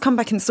 So mums come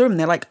back into the room and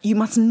they're like, you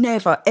must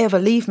never, ever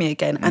leave me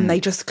again. And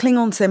they just cling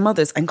on to their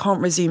mothers and can't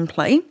resume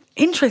play.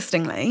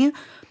 Interestingly,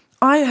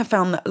 I have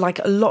found that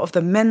a lot of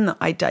the men that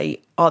I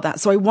date are that.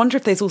 So I wonder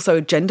if there's also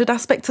a gendered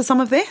aspect to some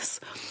of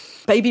this.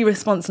 Baby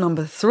response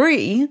number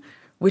 3,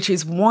 which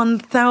is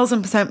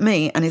 1000%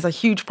 me and is a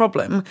huge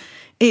problem,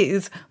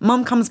 is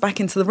mum comes back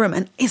into the room.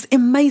 And it's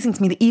amazing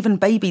to me that even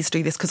babies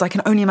do this because I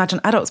can only imagine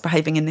adults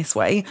behaving in this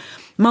way.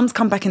 Mums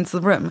come back into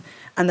the room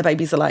and the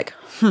babies are like,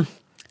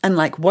 and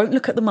won't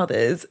look at the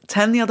mothers,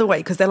 turn the other way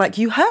because they're like,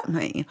 you hurt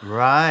me.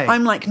 Right.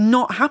 I'm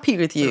not happy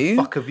with you. The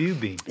fuck have you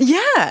been?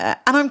 Yeah.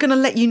 And I'm going to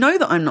let you know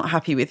that I'm not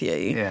happy with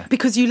you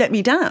because you let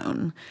me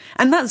down.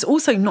 And that's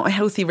also not a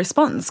healthy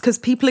response because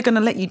people are going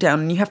to let you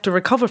down and you have to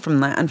recover from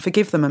that and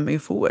forgive them and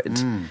move forward.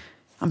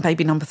 I'm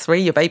baby number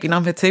 3, you're baby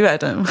number 2,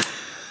 Adam.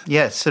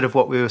 Yeah, it's sort of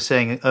what we were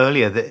saying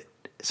earlier, that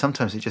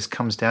sometimes it just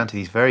comes down to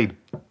these very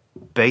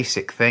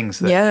basic things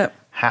that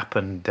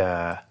happened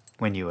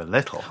when you were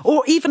little.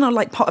 Or even are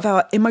part of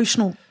our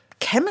emotional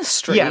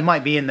chemistry. Yeah, it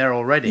might be in there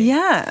already.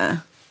 Yeah.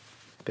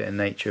 Bit of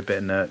nature, a bit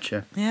of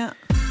nurture. Yeah.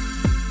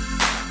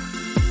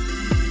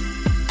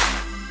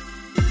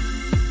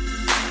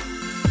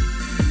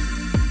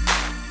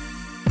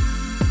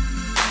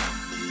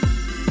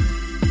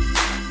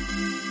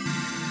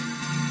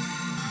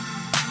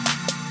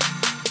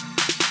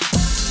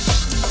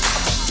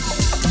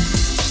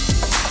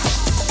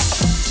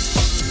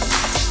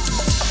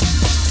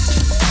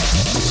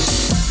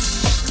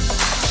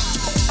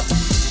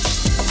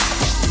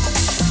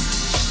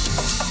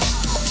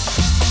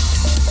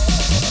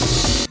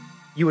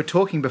 You were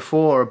talking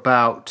before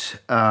about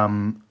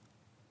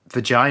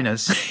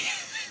vaginas.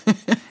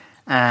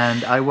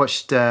 And I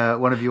watched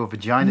one of your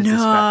vagina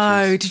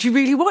dispatches. No, did you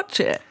really watch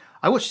it?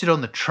 I watched it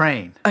on the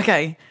train.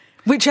 Okay.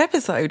 Which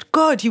episode?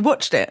 God, you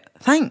watched it.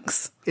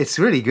 Thanks. It's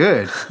really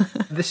good.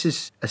 This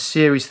is a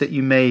series that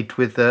you made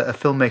with a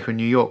filmmaker in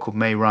New York called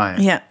May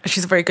Ryan. Yeah,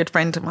 she's a very good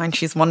friend of mine.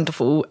 She's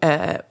wonderful.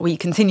 We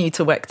continue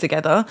to work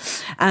together.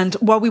 And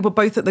while we were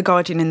both at The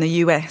Guardian in the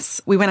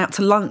US, we went out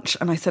to lunch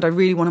and I said, I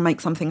really want to make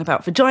something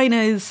about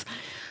vaginas.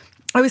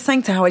 I was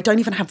saying to her, I don't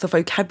even have the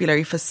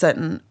vocabulary for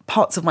certain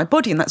parts of my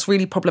body, and that's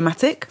really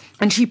problematic.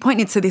 And she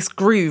pointed to this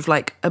groove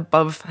like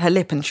above her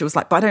lip and she was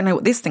like, but I don't know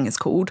what this thing is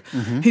called.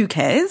 Mm-hmm. Who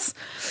cares?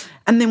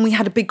 And then we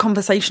had a big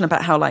conversation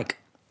about how, like,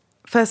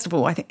 first of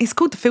all, I think it's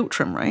called the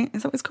philtrum, right?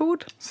 Is that what it's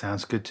called?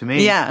 Sounds good to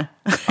me. Yeah.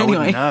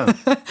 Anyway. I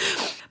wouldn't know.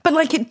 But,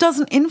 like, it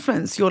doesn't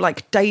influence your,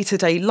 like,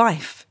 day-to-day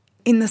life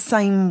in the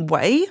same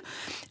way.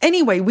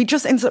 Anyway, we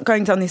just ended up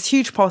going down this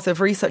huge path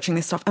of researching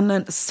this stuff and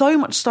learned so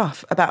much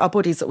stuff about our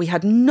bodies that we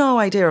had no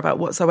idea about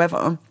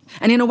whatsoever.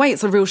 And in a way,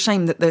 it's a real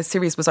shame that the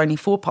series was only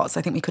 4 parts.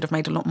 I think we could have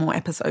made a lot more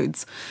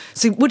episodes.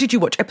 So what did you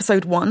watch?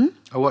 Episode 1?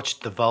 I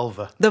watched The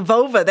Vulva. The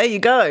Vulva, there you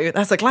go.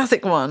 That's a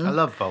classic one. I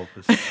love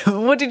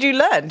vulvas. What did you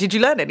learn? Did you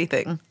learn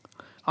anything?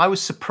 I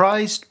was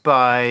surprised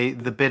by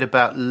the bit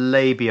about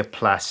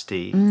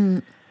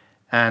labiaplasty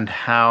and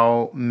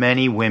how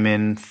many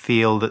women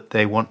feel that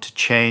they want to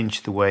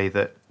change the way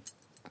that...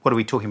 What are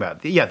we talking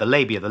about? The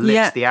labia, the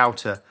lips, the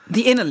outer...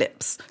 The inner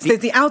lips. So there's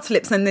the outer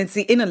lips and there's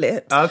the inner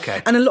lips.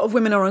 Okay. And a lot of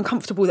women are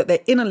uncomfortable that their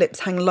inner lips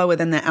hang lower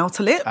than their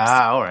outer lips.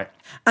 Ah, all right.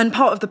 And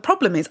part of the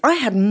problem is, I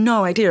had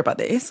no idea about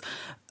this,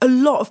 a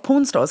lot of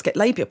porn stars get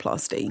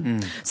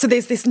labiaplasty. So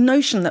there's this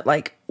notion that,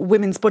 like,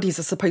 women's bodies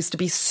are supposed to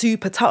be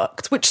super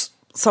tucked, which...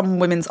 some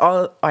women's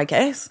are, I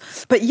guess.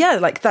 But yeah,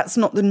 like that's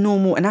not the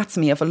normal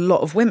anatomy of a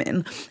lot of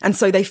women. And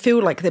so they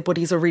feel like their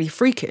bodies are really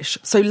freakish.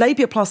 So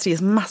labiaplasty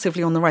is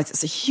massively on the rise.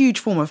 It's a huge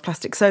form of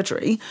plastic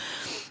surgery.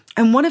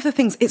 And one of the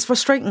things, it's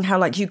frustrating how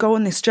like you go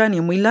on this journey,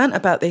 and we learnt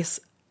about this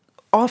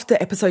after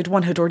episode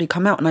 1 had already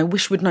come out, and I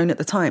wish we'd known at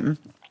the time.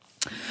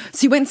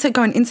 So you went to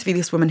go and interview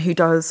this woman who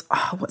does,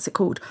 what's it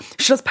called?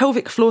 She does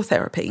pelvic floor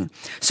therapy.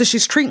 So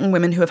she's treating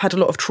women who have had a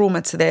lot of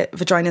trauma to their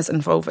vaginas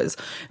and vulvas.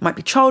 It might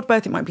be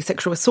childbirth, it might be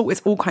sexual assault,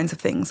 it's all kinds of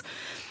things.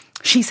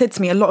 She said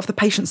to me a lot of the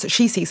patients that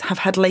she sees have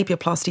had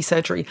labiaplasty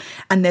surgery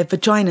and their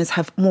vaginas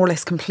have more or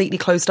less completely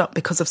closed up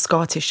because of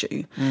scar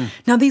tissue.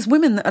 Now, these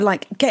women that are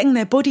like getting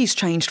their bodies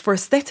changed for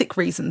aesthetic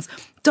reasons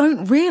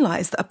don't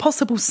realise that a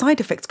possible side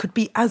effect could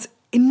be as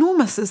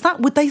enormous as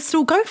that. Would they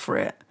still go for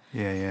it?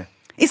 Yeah.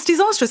 It's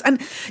disastrous.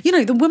 And, you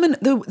know,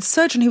 the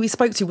surgeon who we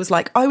spoke to was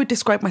like, I would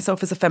describe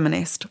myself as a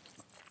feminist.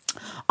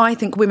 I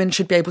think women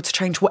should be able to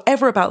change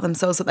whatever about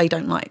themselves that they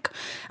don't like.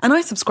 And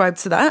I subscribe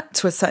to that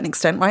to a certain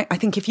extent, right? I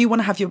think if you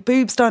want to have your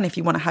boobs done, if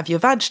you want to have your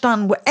vag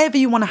done, whatever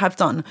you want to have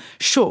done,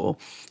 sure.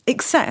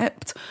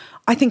 Except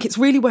I think it's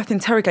really worth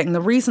interrogating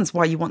the reasons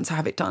why you want to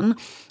have it done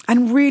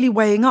and really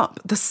weighing up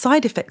the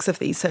side effects of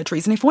these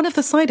surgeries. And if one of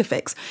the side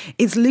effects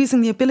is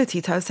losing the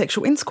ability to have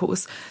sexual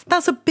intercourse,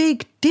 that's a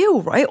big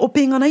deal, right? Or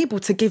being unable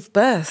to give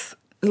birth,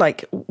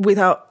 like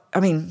without... I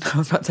mean, I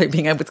was about to say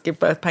being able to give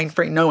birth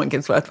pain-free. No one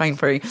gives birth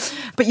pain-free.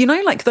 But, you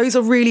know, like those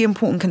are really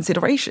important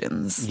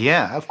considerations.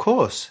 Yeah, of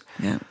course.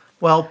 Yeah.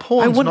 Well,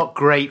 porn's not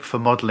great for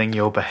modelling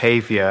your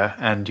behaviour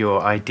and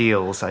your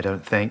ideals, I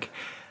don't think.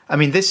 I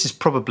mean, this is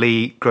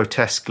probably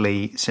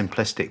grotesquely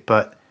simplistic,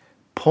 but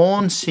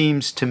porn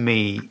seems to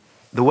me,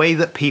 the way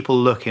that people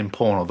look in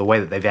porn, or the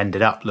way that they've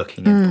ended up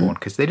looking in porn,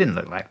 because they didn't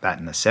look like that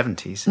in the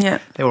 70s. Yeah.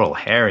 They were all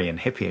hairy and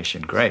hippie-ish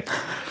and great.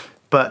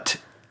 But...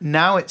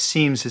 now it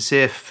seems as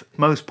if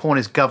most porn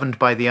is governed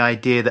by the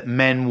idea that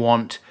men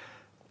want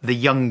the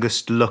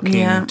youngest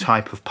looking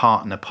type of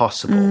partner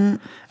possible.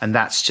 And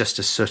that's just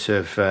a sort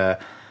of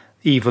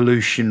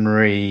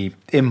evolutionary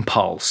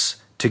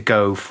impulse to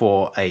go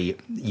for a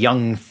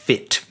young,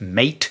 fit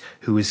mate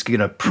who is going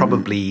to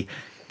probably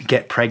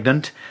get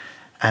pregnant.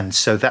 And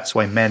so that's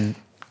why men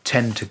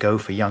tend to go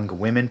for younger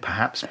women,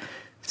 perhaps.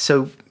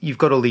 So you've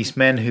got all these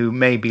men who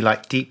maybe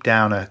like deep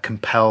down are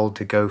compelled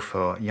to go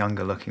for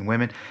younger looking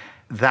women.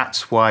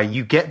 That's why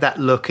you get that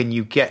look and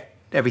you get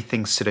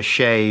everything sort of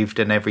shaved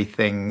and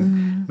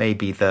everything,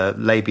 maybe the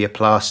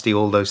labiaplasty,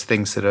 all those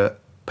things that are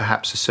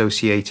perhaps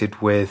associated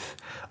with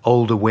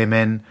older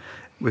women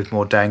with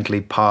more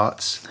dangly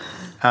parts.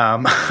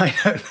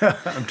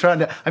 I don't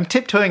know. I'm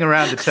tiptoeing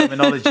around the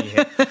terminology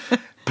here.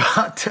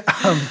 But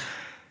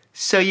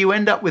so you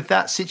end up with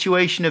that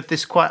situation of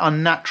this quite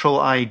unnatural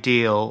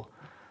ideal,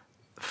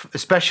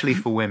 especially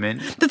for women.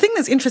 The thing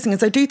that's interesting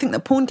is I do think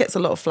that porn gets a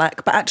lot of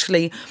flack, but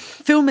actually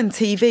film and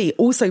TV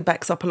also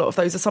backs up a lot of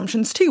those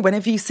assumptions too.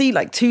 Whenever you see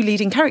like 2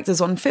 leading characters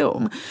on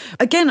film,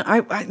 again,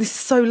 this is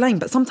so lame,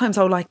 but sometimes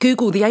I'll like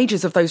Google the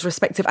ages of those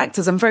respective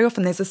actors, and very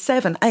often there's a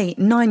 7, 8,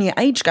 9-year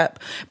age gap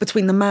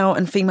between the male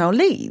and female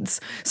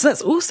leads. So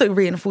that's also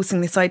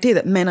reinforcing this idea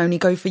that men only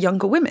go for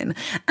younger women.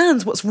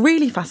 And what's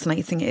really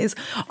fascinating is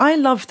I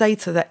love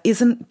data that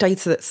isn't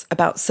data that's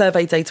about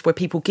survey data where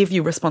people give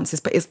you responses,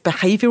 but is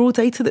behavioural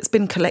data data that's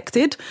been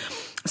collected.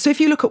 So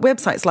if you look at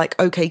websites like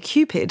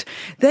OkCupid,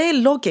 they're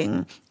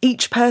logging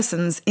each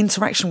person's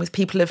interaction with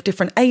people of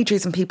different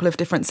ages and people of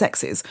different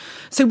sexes.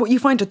 So what you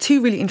find are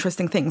two really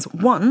interesting things.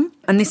 One,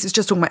 and this is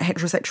just talking about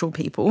heterosexual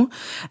people,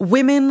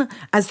 women,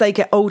 as they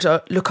get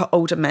older, look at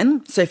older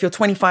men. So if you're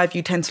 25,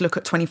 you tend to look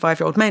at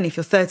 25-year-old men. If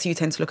you're 30, you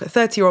tend to look at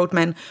 30-year-old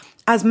men.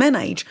 As men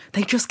age,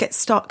 they just get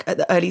stuck at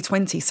the early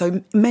 20s.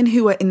 So men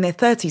who are in their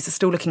 30s are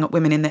still looking at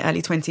women in their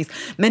early 20s.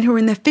 Men who are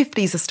in their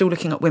 50s are still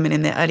looking at women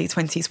in their early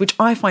 20s, which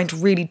I find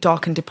really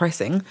dark and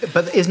depressing.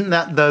 But isn't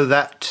that, though,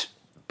 that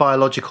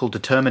biological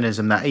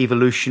determinism, that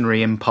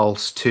evolutionary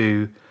impulse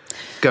to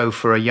go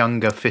for a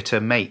younger,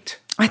 fitter mate?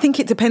 I think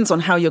it depends on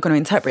how you're going to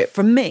interpret it.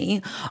 For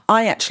me,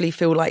 I actually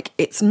feel like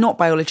it's not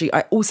biology.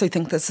 I also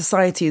think that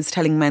society is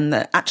telling men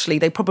that actually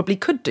they probably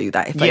could do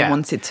that if they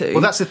wanted to.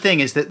 Well, that's the thing,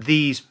 is that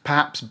these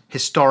perhaps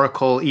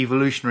historical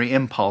evolutionary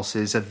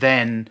impulses are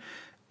then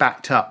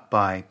backed up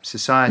by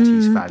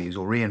society's values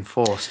or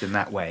reinforced in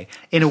that way,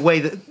 in a way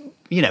that,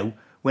 you know,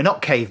 we're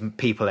not cave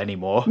people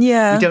anymore.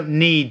 Yeah. We don't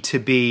need to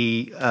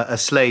be a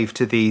slave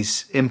to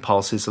these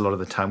impulses a lot of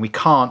the time. We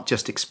can't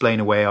just explain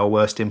away our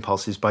worst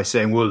impulses by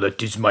saying, well,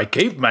 it is my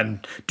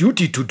caveman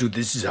duty to do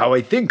this. Is how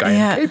I think. I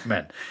am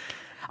caveman.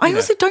 I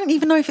also don't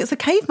even know if it's a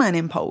caveman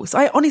impulse.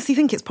 I honestly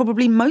think it's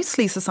probably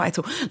mostly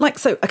societal. Like,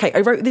 so, okay, I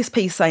wrote this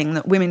piece saying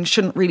that women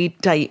shouldn't really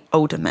date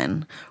older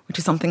men, which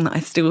is something that I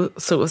still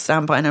sort of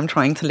stand by and I'm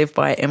trying to live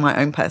by in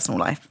my own personal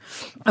life.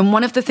 And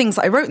one of the things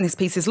that I wrote in this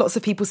piece is lots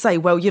of people say,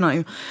 well, you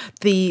know,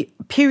 the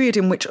period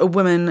in which a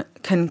woman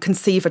can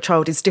conceive a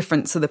child is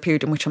different to the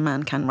period in which a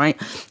man can, right?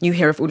 You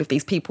hear of all of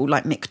these people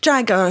like Mick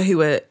Jagger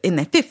who are in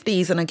their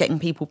 50s and are getting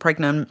people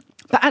pregnant.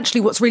 But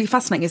actually what's really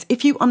fascinating is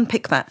if you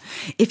unpick that,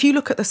 if you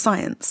look at the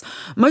science,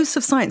 most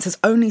of science has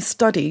only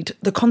studied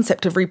the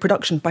concept of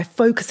reproduction by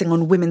focusing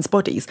on women's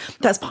bodies.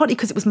 That's partly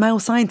because it was male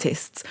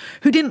scientists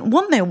who didn't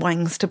want their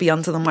wangs to be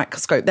under the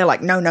microscope. They're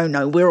like, no,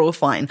 we're all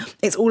fine.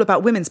 It's all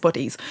about women's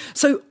bodies.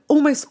 So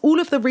almost all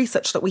of the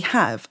research that we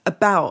have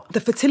about the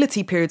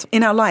fertility periods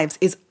in our lives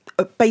is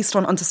based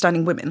on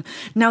understanding women.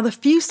 Now, the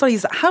few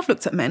studies that have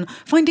looked at men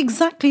find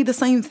exactly the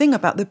same thing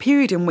about the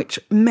period in which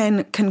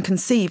men can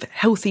conceive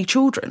healthy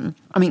children.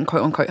 I mean,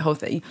 quote unquote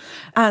healthy.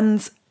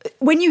 And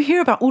when you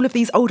hear about all of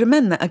these older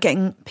men that are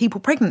getting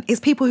people pregnant, it's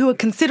people who are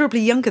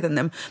considerably younger than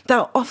them that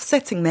are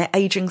offsetting their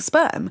aging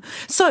sperm.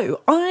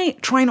 So I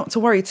try not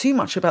to worry too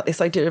much about this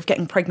idea of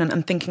getting pregnant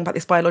and thinking about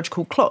this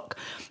biological clock,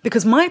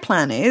 because my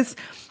plan is,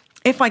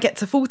 if I get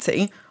to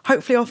 40,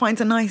 hopefully I'll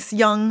find a nice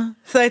young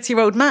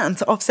 30-year-old man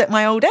to offset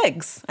my old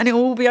eggs and it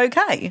will all be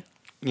okay.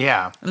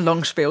 Yeah.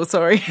 Long spiel,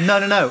 sorry.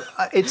 No.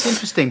 It's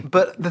interesting.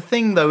 But the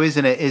thing, though,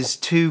 isn't it, is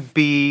to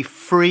be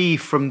free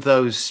from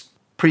those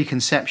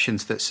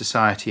preconceptions that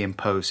society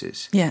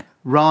imposes. Yeah.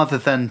 Rather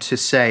than to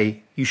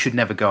say you should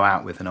never go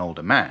out with an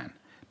older man.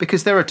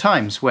 Because there are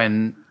times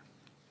when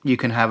you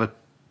can have a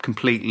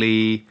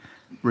completely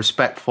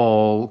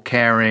respectful,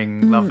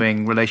 caring,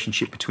 loving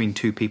relationship between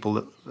two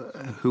people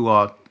who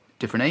are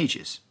different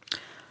ages.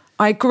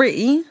 I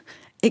agree,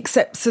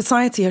 except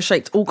society has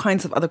shaped all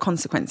kinds of other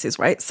consequences,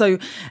 right? So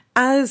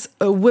as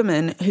a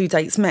woman who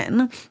dates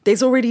men,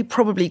 there's already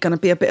probably going to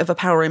be a bit of a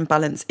power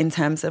imbalance in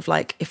terms of,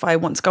 like, if I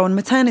want to go on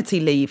maternity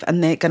leave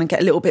and they're going to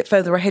get a little bit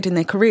further ahead in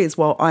their careers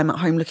while I'm at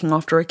home looking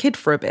after a kid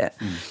for a bit.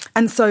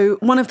 And so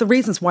one of the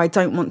reasons why I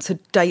don't want to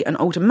date an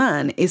older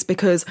man is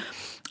because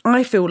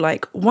I feel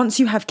like once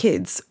you have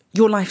kids,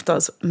 your life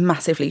does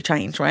massively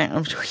change, right?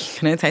 I'm sure you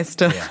can attest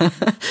to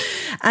that.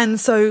 And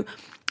so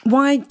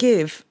why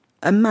give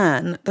a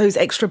man those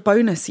extra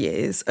bonus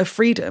years of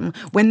freedom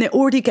when they're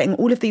already getting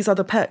all of these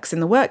other perks in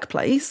the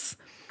workplace?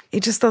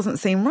 It just doesn't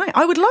seem right.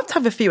 I would love to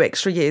have a few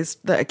extra years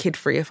that are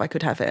kid-free if I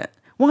could have it.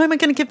 Why am I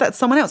going to give that to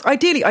someone else?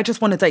 Ideally, I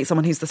just want to date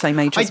someone who's the same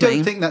age as me. I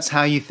don't think that's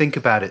how you think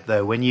about it,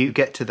 though, when you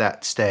get to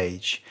that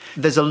stage.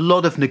 There's a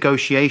lot of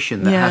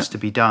negotiation that has to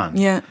be done.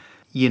 Yeah.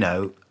 You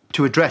know,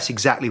 to address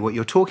exactly what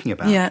you're talking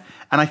about. Yeah.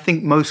 And I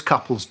think most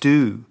couples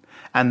do.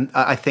 And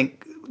I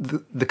think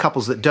the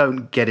couples that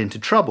don't get into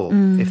trouble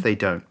if they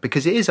don't,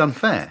 because it is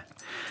unfair.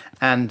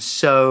 And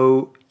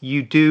so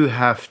you do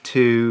have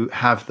to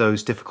have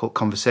those difficult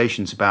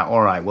conversations about,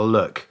 all right, well,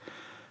 look,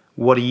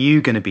 what are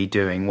you going to be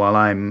doing while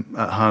I'm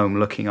at home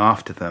looking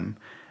after them?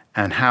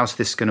 And how's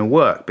this going to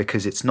work?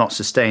 Because it's not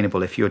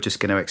sustainable if you're just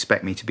going to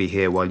expect me to be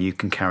here while you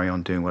can carry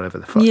on doing whatever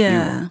the fuck you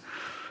want.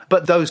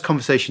 But those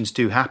conversations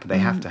do happen. They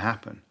have to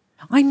happen.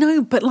 I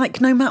know, but like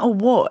no matter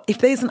what, if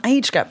there's an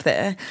age gap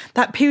there,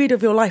 that period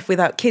of your life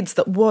without kids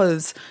that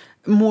was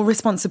more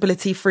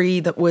responsibility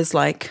free, that was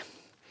like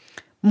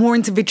more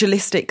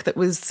individualistic, that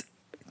was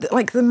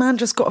like the man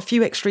just got a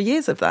few extra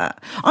years of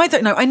that. I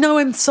don't know. I know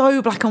I'm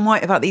so black and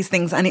white about these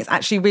things and it's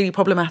actually really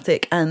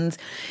problematic. And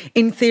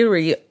in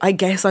theory, I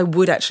guess I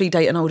would actually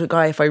date an older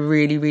guy if I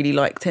really, really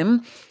liked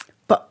him.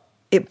 But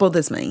it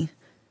bothers me.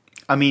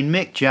 I mean,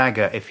 Mick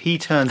Jagger, if he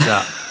turns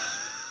up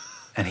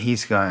and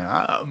he's going,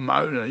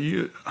 Mona,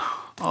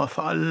 Oh,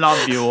 I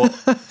love your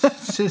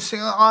statistics.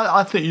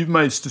 I think you've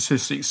made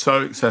statistics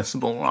so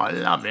accessible. I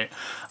love it.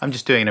 I'm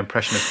just doing an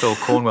impression of Phil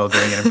Cornwell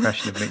doing an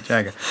impression of Mick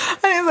Jagger. I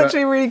think it's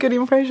actually a really good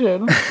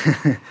impression.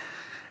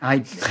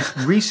 I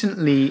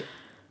recently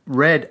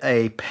read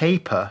a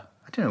paper.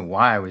 I don't know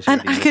why I was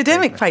reading an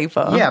academic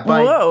paper? Yeah,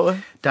 by Whoa.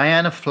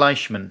 Diana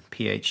Fleischman,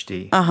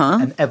 PhD,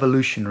 an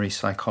evolutionary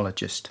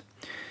psychologist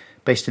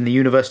based in the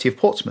University of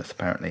Portsmouth,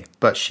 apparently.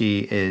 But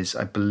she is,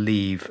 I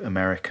believe,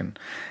 American.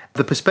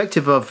 The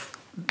perspective of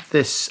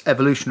this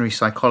evolutionary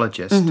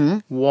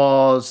psychologist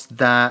was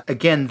that,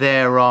 again,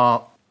 there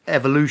are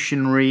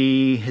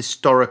evolutionary,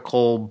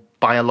 historical,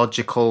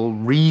 biological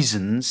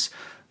reasons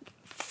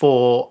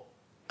for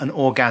an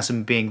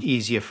orgasm being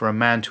easier for a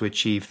man to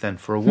achieve than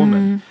for a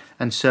woman.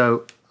 And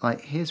so,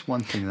 like, here's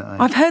one thing that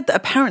I've heard that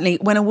apparently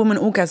when a woman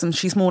orgasms,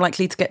 she's more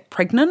likely to get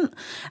pregnant.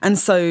 And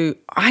so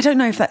I don't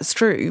know if that's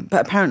true,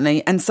 but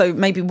apparently. And so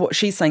maybe what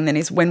she's saying then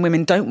is when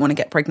women don't want to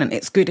get pregnant,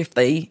 it's good if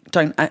they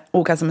don't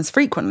orgasm as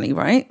frequently,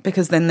 right?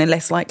 Because then they're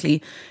less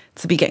likely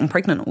to be getting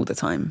pregnant all the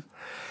time.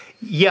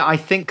 Yeah, I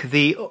think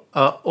the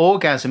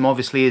orgasm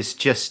obviously is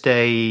just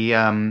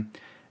a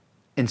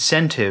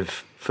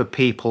incentive for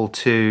people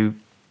to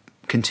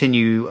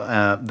continue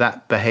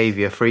that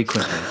behavior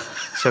frequently.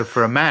 So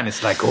for a man,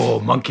 it's like, oh,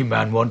 monkey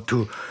man want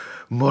to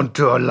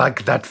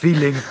like that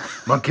feeling.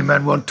 Monkey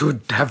man want to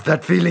have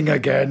that feeling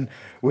again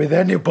with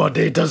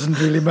anybody. It doesn't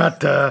really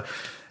matter.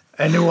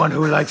 Anyone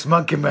who likes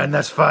monkey man,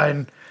 that's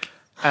fine.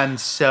 And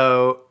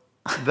so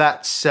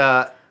that's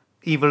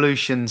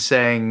evolution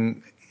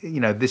saying, you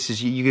know, this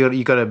is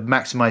you got to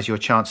maximize your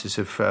chances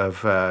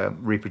of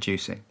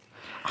reproducing.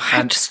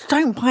 I just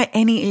don't buy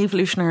any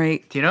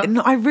evolutionary. Do you know?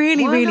 No, I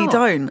really, Why really not?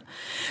 don't,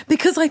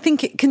 because I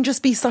think it can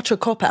just be such a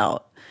cop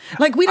out.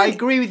 Like we don't. I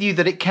agree with you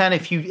that it can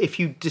if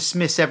you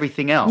dismiss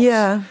everything else.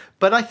 Yeah.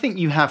 But I think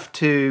you have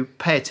to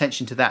pay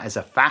attention to that as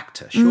a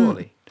factor,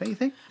 surely. Don't you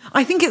think?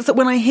 I think it's that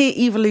when I hear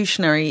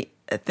evolutionary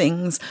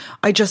things,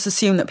 I just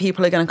assume that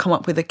people are going to come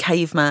up with a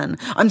caveman.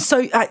 I'm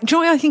so, do you know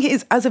what I think it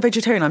is? As a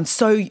vegetarian, I'm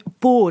so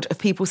bored of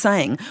people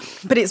saying,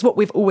 but it's what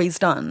we've always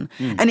done.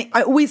 And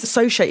I always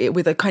associate it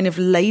with a kind of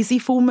lazy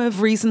form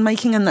of reason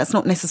making, and that's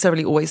not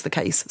necessarily always the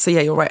case. So yeah,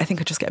 you're right. I think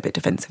I just get a bit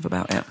defensive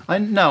about it. I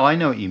know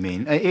what you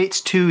mean.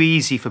 It's too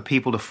easy for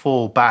people to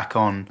fall back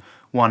on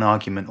one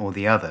argument or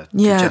the other to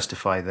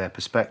justify their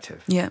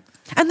perspective. Yeah.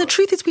 And the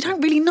truth is we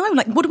don't really know.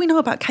 Like, what do we know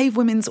about cave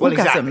women's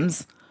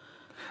orgasms? Exactly.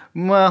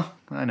 Well,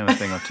 I know a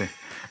thing or two.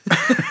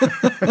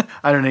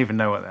 I don't even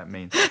know what that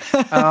means.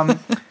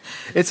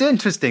 It's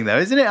interesting, though,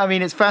 isn't it? I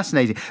mean, it's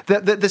fascinating.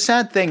 The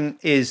sad thing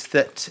is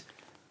that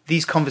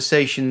these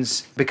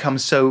conversations become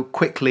so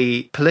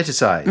quickly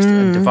politicized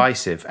and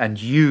divisive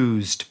and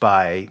used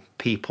by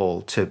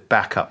people to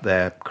back up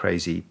their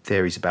crazy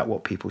theories about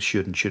what people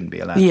should and shouldn't be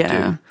allowed to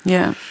do.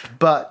 Yeah.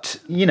 But,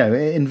 you know,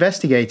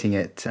 investigating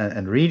it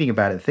and reading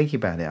about it, thinking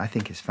about it, I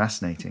think is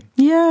fascinating.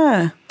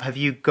 Yeah. Have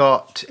you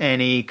got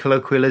any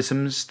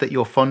colloquialisms that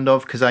you're fond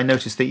of? Because I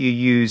noticed that you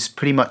use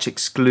pretty much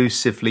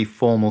exclusively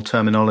formal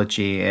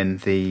terminology in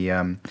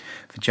the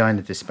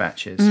vagina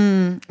dispatches.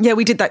 Yeah,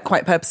 we did that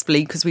quite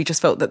purposefully because we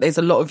just felt that there's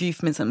a lot of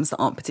euphemisms that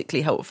aren't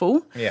particularly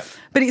helpful. Yeah.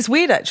 But it's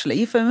weird,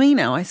 actually. For me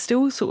now, I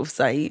still sort of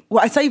say...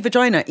 Well, I say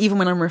vagina even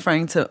when I'm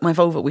referring to my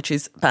vulva, which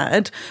is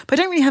bad. But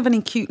I don't really have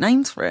any cute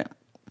names for it.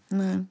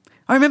 No.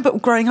 I remember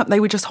growing up, they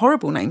were just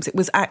horrible names. It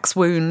was axe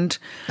wound.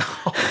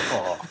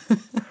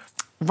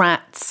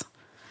 Rats.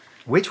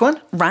 Which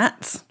one?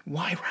 Rats.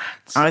 Why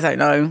rats? I don't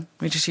know.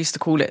 We just used to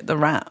call it the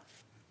rat.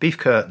 Beef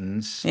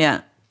curtains.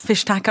 Yeah.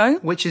 Fish taco.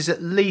 Which is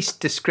at least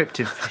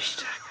descriptive. Fish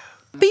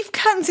taco. Beef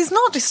curtains is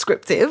not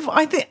descriptive.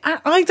 I think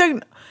I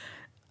don't...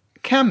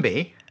 Can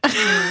be.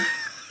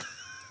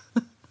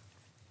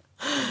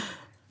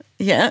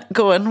 Yeah,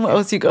 go on. What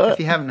else you got? If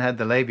you haven't had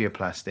the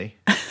labiaplasty.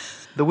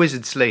 The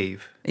wizard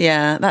sleeve.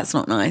 Yeah, that's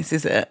not nice,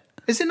 is it?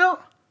 Is it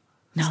not?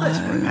 No. It's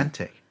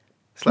romantic.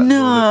 It's like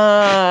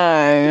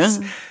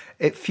No.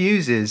 it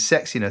fuses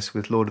sexiness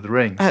with Lord of the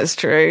Rings. That's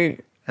true.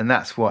 And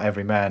that's what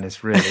every man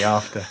is really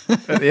after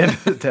at the end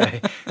of the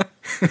day.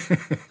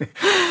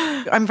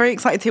 I'm very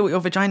excited to hear what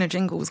your vagina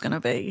jingle is going to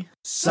be.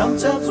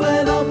 Sometimes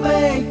when I'm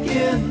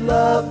making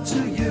love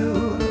to you,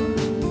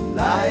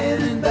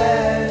 lying in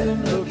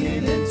bed,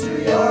 looking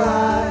into your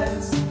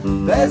eyes,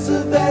 there's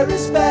a very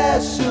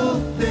special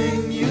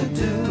thing you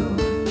do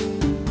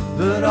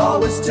that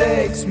always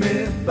takes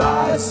me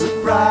by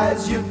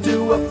surprise. You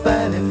do a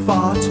fanny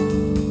fart.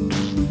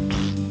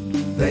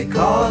 They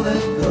call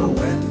it the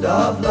wind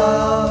of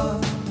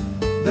love.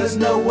 There's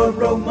no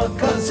aroma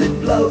 'cause it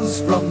blows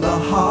from the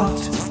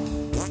heart.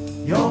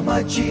 You're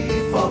my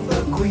chief of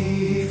the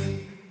queef.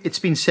 It's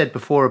been said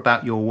before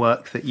about your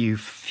work that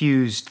you've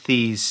fused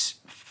these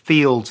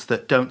fields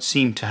that don't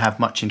seem to have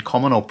much in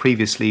common or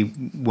previously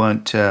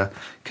weren't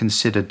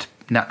considered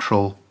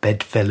natural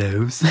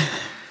bedfellows,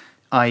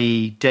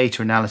 i.e.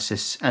 data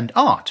analysis and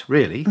art,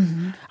 really.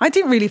 Mm-hmm. I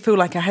didn't really feel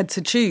like I had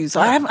to choose.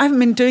 I haven't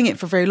been doing it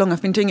for very long.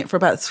 I've been doing it for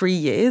about 3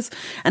 years,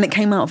 and it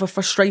came out of a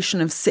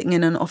frustration of sitting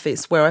in an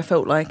office where I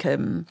felt like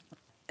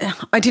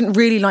I didn't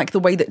really like the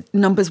way that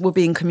numbers were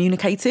being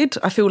communicated.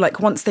 I feel like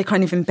once they're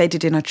kind of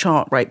embedded in a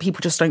chart, right,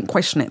 people just don't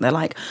question it. They're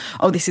like,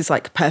 oh, this is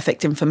like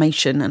perfect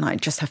information and I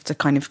just have to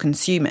kind of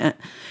consume it.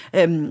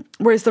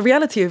 Whereas the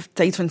reality of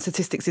data and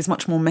statistics is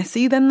much more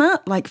messy than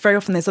that. Like very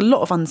often there's a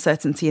lot of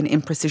uncertainty and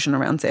imprecision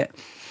around it.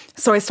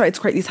 So I started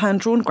to create these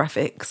hand-drawn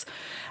graphics.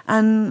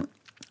 And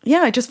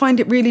yeah, I just find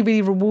it really,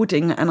 really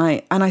rewarding. And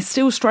I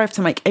still strive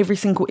to make every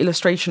single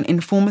illustration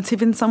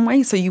informative in some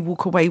way. So you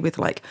walk away with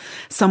like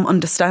some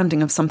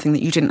understanding of something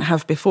that you didn't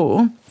have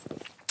before.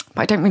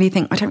 But I don't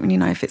really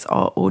know if it's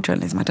art or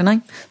journalism. I don't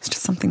know. It's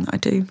just something that I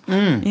do.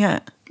 Yeah.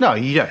 No,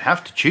 you don't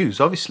have to choose,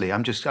 obviously. I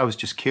was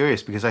just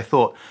curious because I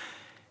thought,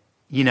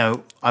 you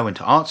know, I went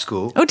to art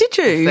school. Oh, did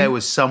you? If there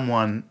was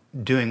someone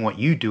doing what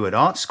you do at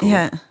art school,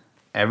 yeah,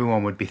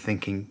 everyone would be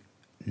thinking,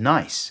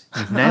 nice,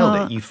 you've nailed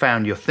it. You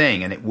found your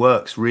thing and it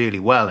works really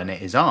well and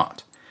it is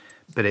art.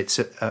 But it's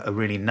a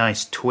really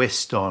nice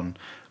twist on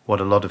what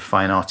a lot of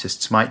fine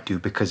artists might do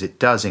because it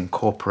does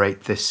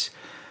incorporate this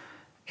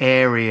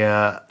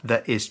area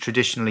that is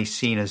traditionally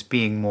seen as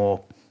being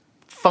more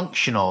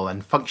functional,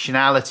 and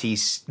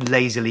functionality's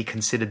lazily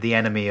considered the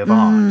enemy of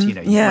art. You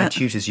know, my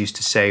tutors used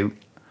to say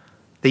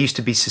they used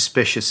to be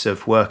suspicious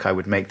of work I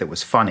would make that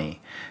was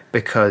funny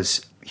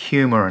because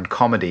humour and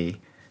comedy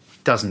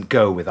doesn't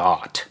go with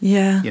art.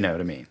 Yeah. You know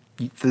what I mean?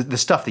 The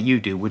stuff that you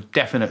do would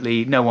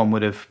definitely, no one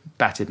would have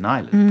batted an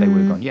eyelid. They would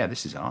have gone, yeah,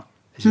 this is art.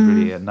 This is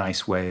really a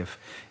nice way of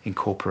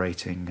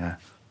incorporating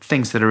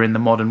things that are in the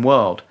modern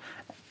world.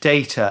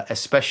 Data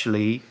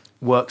especially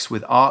works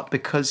with art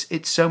because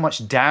it's so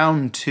much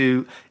down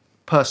to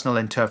personal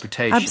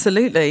interpretation.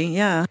 Absolutely,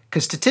 yeah.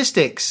 Because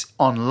statistics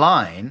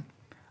online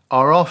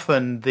are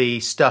often the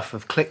stuff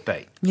of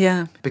clickbait.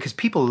 Yeah. Because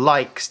people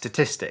like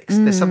statistics.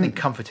 There's something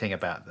comforting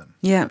about them.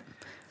 Yeah.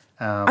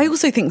 I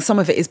also think some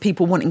of it is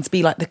people wanting to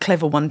be like the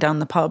clever one down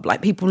the pub.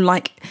 Like people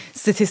like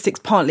statistics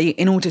partly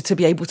in order to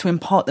be able to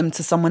impart them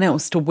to someone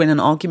else to win an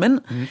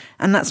argument.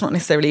 And that's not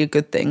necessarily a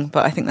good thing,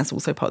 but I think that's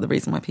also part of the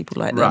reason why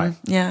people like them. Right.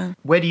 Yeah.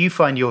 Where do you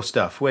find your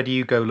stuff? Where do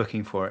you go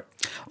looking for it?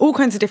 All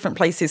kinds of different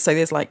places. So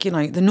there's like, you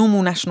know, the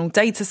normal national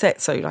data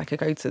set. So like I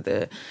go to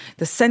the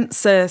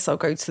census, I'll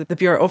go to the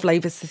Bureau of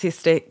Labour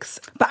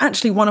Statistics. But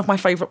actually one of my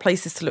favourite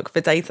places to look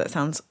for data, it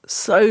sounds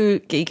so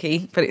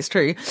geeky, but it's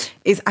true,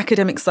 is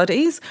academic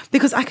studies.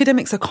 Because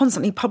academics are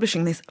constantly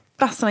publishing this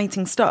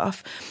fascinating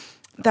stuff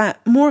that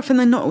more often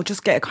than not will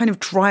just get a kind of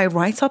dry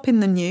write-up in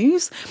the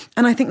news.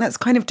 And I think that's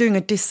kind of doing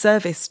a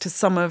disservice to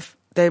some of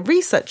their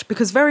research,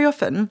 because very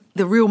often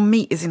the real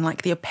meat is in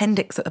like the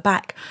appendix at the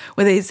back,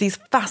 where there's these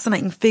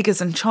fascinating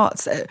figures and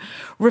charts that are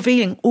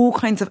revealing all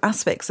kinds of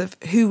aspects of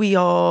who we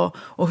are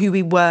or who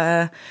we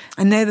were.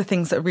 And they're the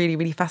things that are really,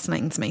 really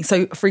fascinating to me.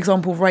 So, for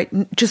example, right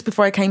just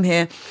before I came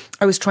here,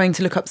 I was trying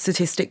to look up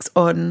statistics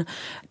on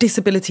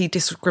disability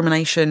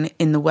discrimination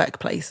in the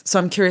workplace. So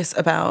I'm curious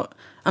about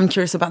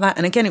that.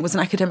 And again, it was an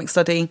academic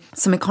study.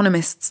 Some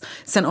economists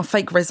sent off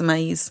fake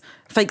resumes,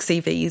 fake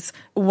CVs.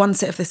 One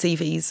set of the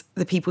CVs,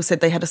 the people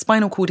said they had a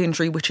spinal cord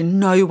injury, which in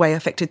no way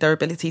affected their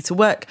ability to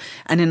work.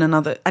 And in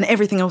another, and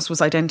everything else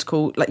was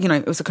identical. Like, you know,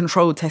 it was a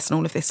controlled test and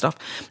all of this stuff.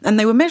 And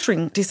they were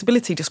measuring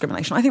disability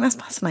discrimination. I think that's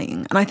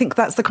fascinating. And I think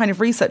that's the kind of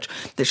research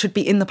that should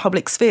be in the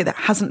public sphere that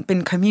hasn't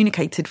been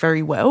communicated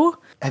very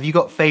well. Have you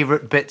got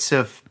favourite bits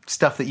of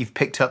stuff that you've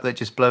picked up that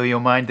just blow your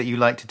mind that you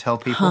like to tell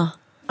people?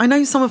 I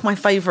know some of my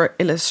favourite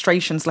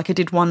illustrations, like I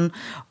did one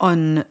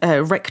on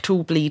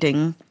rectal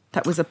bleeding.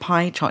 That was a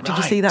pie chart. Did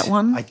you see that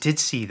one? I did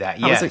see that,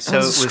 yeah. That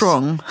was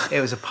strong.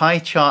 It was a pie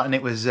chart and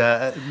it was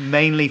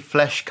mainly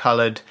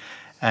flesh-coloured,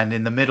 and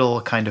in the middle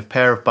a kind of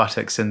pair of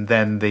buttocks, and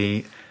then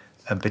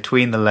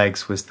between the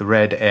legs was the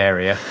red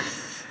area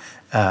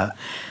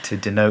to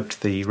denote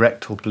the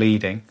rectal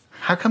bleeding.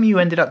 How come you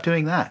ended up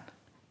doing that?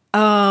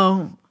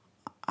 Oh,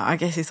 I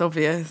guess it's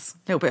obvious. A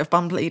little bit of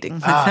bum bleeding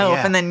myself,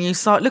 and then you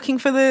start looking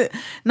for the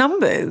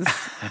numbers.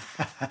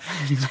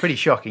 It's pretty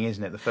shocking,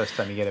 isn't it, the first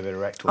time you get a bit of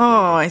rectal bleeding?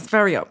 Oh, it's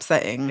very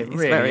upsetting. It's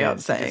really very is.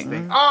 upsetting.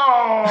 Think,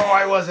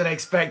 I wasn't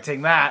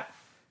expecting that.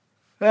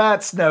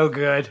 That's no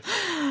good.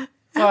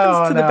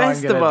 Happens to the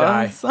best of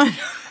us.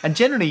 And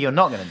generally you're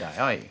not going to die,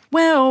 are you?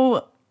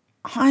 Well,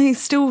 I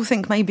still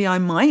think maybe I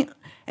might.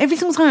 Every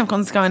single time I've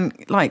gone to go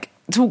and like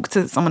talk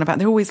to someone about it,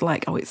 they're always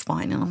like, oh, it's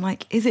fine. And I'm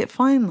like, is it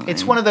fine though?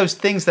 It's one of those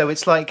things though,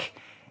 it's like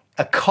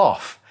a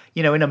cough.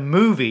 You know, in a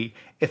movie,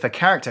 if a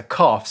character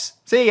coughs,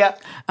 see ya.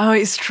 Oh,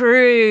 it's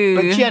true.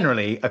 But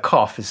generally, a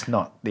cough is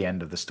not the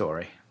end of the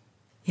story.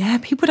 Yeah,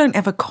 people don't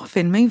ever cough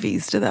in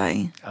movies, do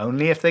they?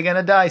 Only if they're going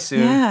to die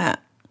soon. Yeah.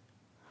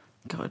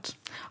 God.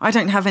 I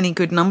don't have any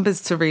good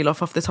numbers to reel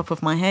off the top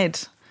of my head.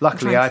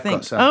 Luckily, I've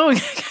got some. Oh,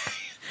 okay.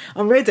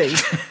 I'm ready.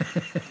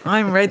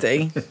 I'm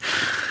ready.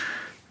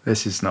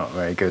 This is not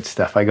very good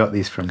stuff. I got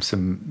these from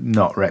some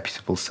not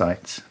reputable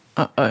sites.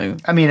 Uh-oh.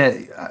 I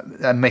mean,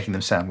 I'm making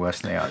them sound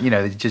worse than they are. You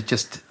know,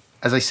 just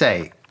as I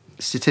say,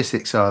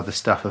 statistics are the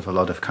stuff of a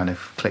lot of kind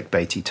of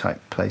clickbaity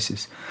type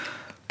places.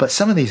 But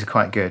some of these are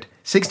quite good.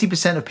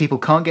 60% of people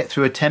can't get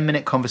through a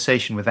 10-minute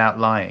conversation without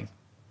lying.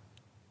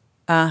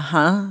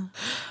 Uh-huh.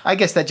 I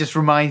guess that just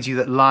reminds you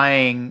that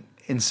lying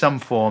in some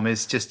form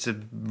is just a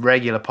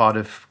regular part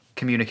of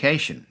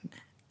communication.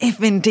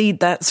 If indeed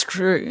that's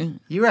true.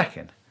 You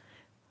reckon?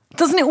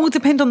 Doesn't it all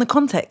depend on the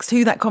context,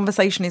 who that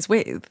conversation is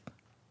with?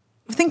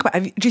 Think about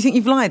it. Do you think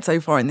you've lied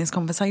so far in this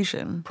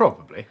conversation?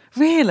 Probably.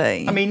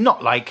 Really? I mean,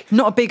 not like...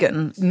 Not a big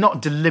one.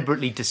 Not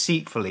deliberately,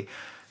 deceitfully.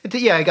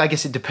 Yeah, I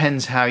guess it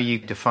depends how you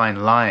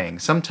define lying.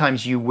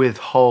 Sometimes you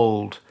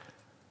withhold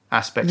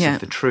aspects of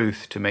the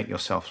truth to make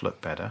yourself look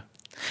better.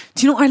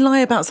 Do you know what I lie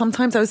about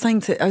sometimes? I was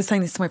saying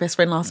this to my best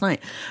friend last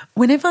night.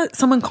 Whenever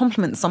someone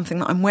compliments something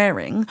that I'm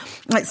wearing,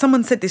 like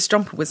someone said this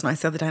jumper was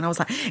nice the other day, and I was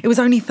like, it was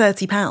only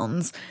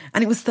 £30,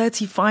 and it was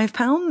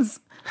 £35.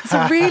 It's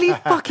a really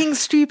fucking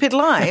stupid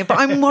lie, but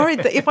I'm worried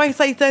that if I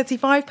say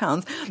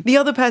 £35, the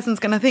other person's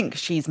going to think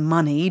she's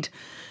moneyed.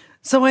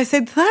 So I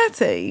said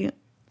 30.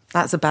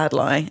 That's a bad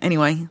lie.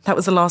 Anyway, that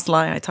was the last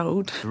lie I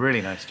told. It's a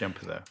really nice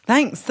jumper, though.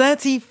 Thanks,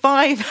 £35.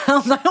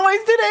 I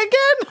almost did it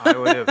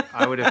again.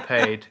 I would have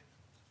paid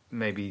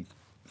maybe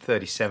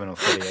 37 or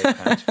 38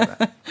 pounds for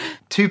that.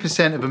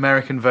 2% of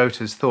American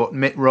voters thought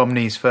Mitt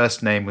Romney's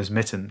first name was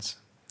Mittens.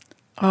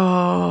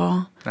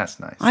 Oh. That's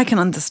nice. I can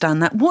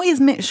understand that. What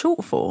is Mitt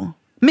short for?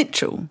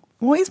 Mitchell.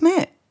 What is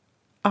Mitt?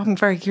 I'm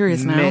very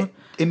curious now. Mitt,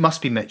 it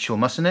must be Mitchell,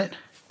 mustn't it?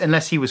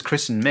 Unless he was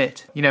christened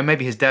Mitt. You know,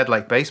 maybe his dad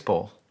liked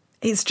baseball.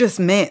 It's just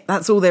Mitt.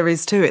 That's all there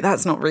is to it.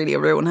 That's not really a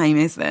real name,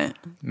 is there?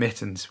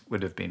 Mittens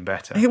would have been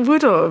better. It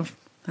would have.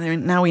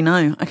 Now we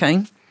know.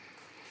 Okay.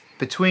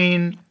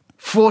 Between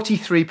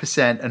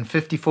 43% and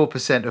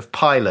 54% of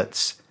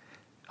pilots,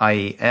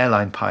 i.e.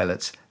 airline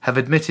pilots, have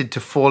admitted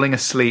to falling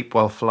asleep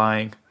while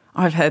flying.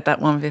 I've heard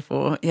that one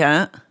before,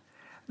 yeah.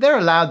 They're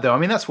allowed, though. I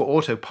mean, that's what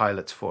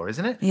autopilot's for,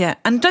 isn't it? Yeah,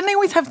 and don't they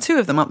always have two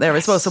of them up there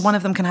as well, so one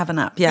of them can have a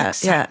nap? Yeah,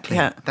 exactly.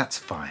 Yeah. That's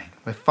fine.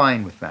 We're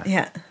fine with that.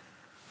 Yeah.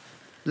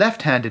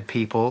 Left-handed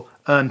people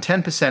earn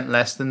 10%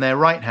 less than their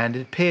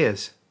right-handed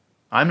peers.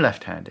 I'm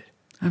left-handed.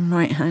 I'm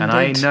right-handed. And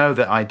I know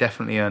that I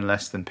definitely earn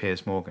less than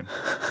Piers Morgan.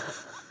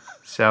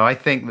 So I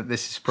think that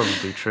this is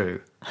probably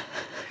true.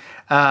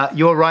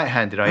 You're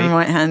right-handed, are you? I'm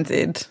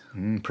right-handed.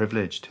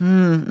 Privileged.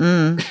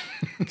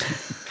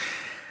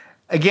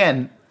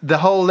 Again, the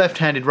whole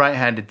left-handed,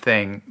 right-handed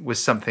thing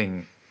was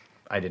something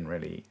I didn't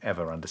really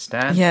ever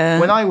understand. Yeah.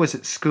 When I was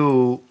at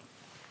school,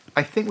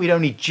 I think we'd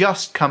only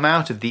just come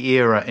out of the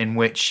era in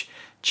which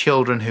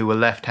children who were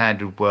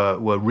left-handed were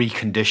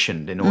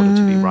reconditioned in order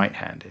to be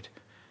right-handed.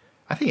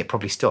 I think it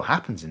probably still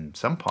happens in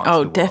some parts of the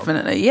world. Oh,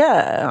 definitely.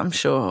 Yeah, I'm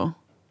sure.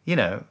 You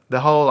know,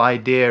 the whole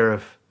idea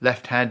of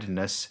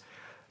left-handedness,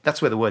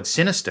 that's where the word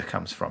sinister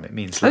comes from. It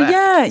means left.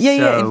 Yeah.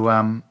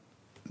 So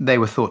they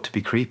were thought to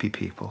be creepy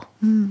people,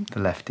 the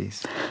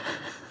lefties.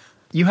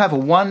 You have a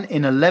 1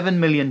 in 11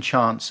 million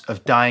chance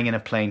of dying in a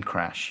plane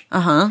crash.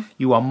 Uh-huh.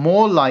 You are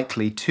more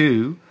likely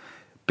to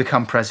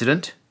become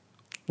president,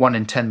 1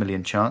 in 10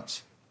 million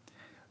chance.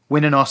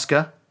 Win an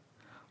Oscar,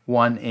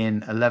 1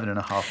 in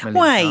 11.5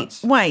 million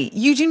chance. Wait.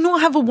 You do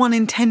not have a 1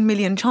 in 10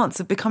 million chance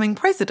of becoming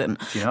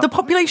president. Do you not? The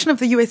population of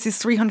the US is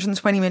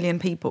 320 million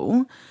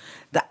people.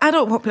 The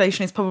adult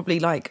population is probably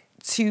like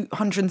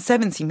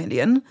 270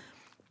 million.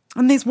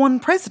 And there's one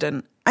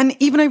president. And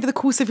even over the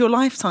course of your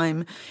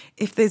lifetime,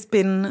 if there's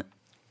been...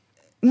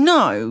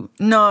 No.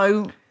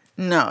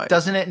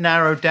 Doesn't it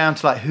narrow down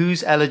to like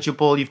who's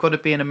eligible? You've got to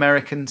be a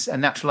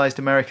naturalized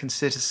American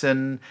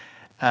citizen.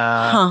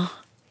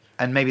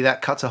 And maybe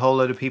that cuts a whole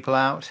load of people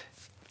out.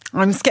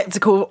 I'm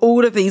sceptical of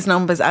all of these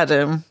numbers,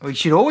 Adam. Well, you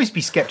should always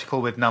be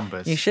sceptical with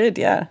numbers. You should,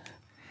 yeah.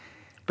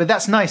 But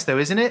that's nice though,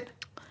 isn't it?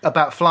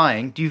 About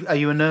flying. Are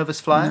you a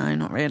nervous flyer? No,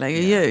 not really.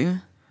 Are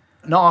you?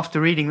 Not after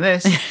reading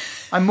this.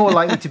 I'm more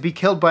likely to be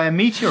killed by a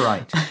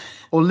meteorite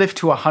or live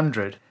to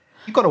 100.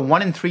 You've got a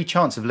 1 in 3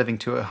 chance of living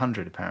to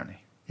 100, apparently.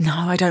 No,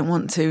 I don't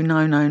want to.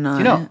 No. Do you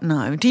not?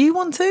 No. Do you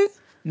want to?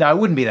 No, it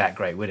wouldn't be that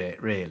great, would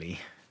it, really?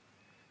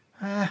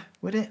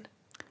 Would it?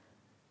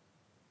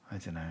 I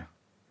don't know.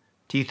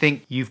 Do you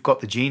think you've got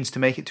the genes to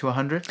make it to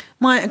 100?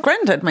 My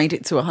granddad made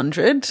it to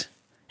 100.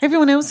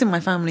 Everyone else in my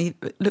family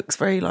looks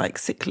very,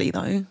 sickly,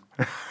 though.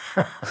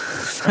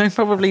 So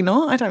probably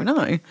not. I don't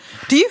know.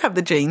 Do you have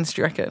the genes,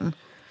 do you reckon?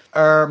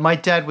 My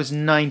dad was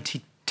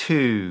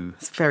 92.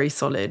 It's very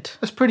solid.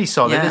 That's pretty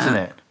solid, isn't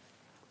it?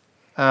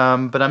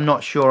 But I'm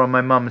not sure on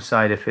my mum's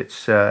side if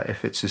it's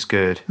as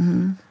good.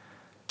 Mm-hmm.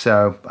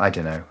 So, I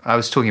don't know. I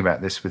was talking about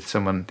this with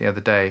someone the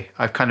other day.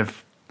 I've kind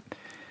of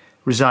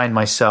resigned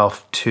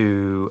myself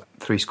to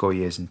 70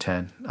 years and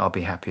 10. I'll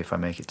be happy if I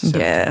make it to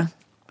 70. Yeah.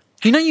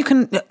 You know, you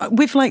can,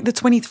 with the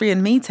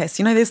 23andMe test,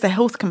 there's the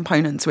health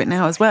component to it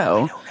now as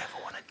well. I don't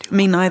ever want to do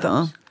Me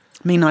neither.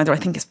 Me neither. I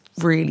think it's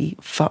really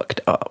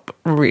fucked up.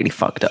 Really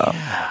fucked up.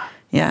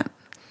 Yeah.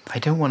 I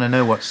don't want to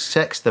know what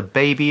sex the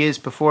baby is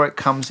before it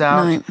comes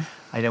out. No.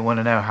 I don't want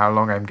to know how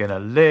long I'm going to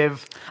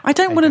live. I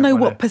don't want to know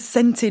what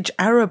percentage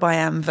Arab I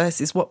am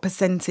versus what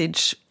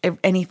percentage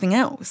anything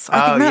else.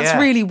 I think that's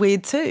really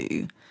weird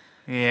too.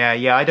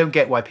 Yeah, I don't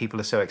get why people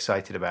are so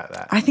excited about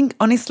that. I think,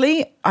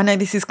 honestly, I know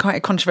this is quite a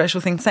controversial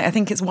thing to say. I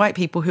think it's white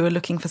people who are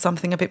looking for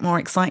something a bit more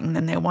exciting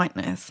than their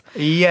whiteness.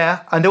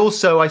 Yeah, and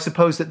also I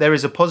suppose that there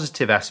is a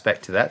positive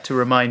aspect to that, to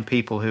remind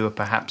people who are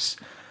perhaps,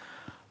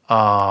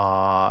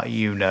 on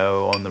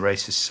the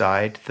racist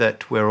side,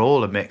 that we're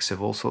all a mix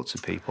of all sorts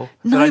of people.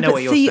 No, but I know but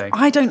what see, you're saying.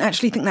 I don't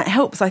actually think that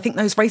helps. I think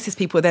those racist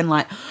people are then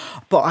like,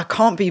 but I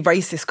can't be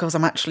racist because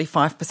I'm actually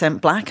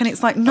 5% black. And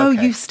it's like, no,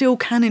 Okay. you still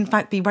can, in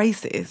fact, be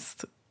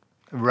racist.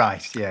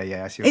 Right, yeah, I see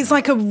what you It's mean.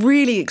 like a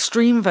really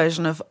extreme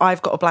version of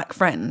I've got a black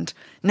friend.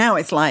 Now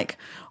it's like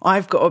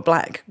I've got a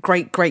black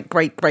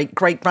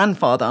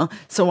great-great-great-great-great-grandfather,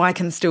 so I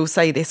can still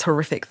say this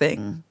horrific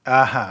thing.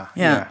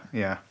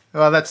 Yeah.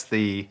 Well, that's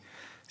the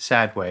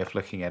sad way of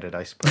looking at it,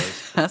 I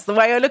suppose. That's the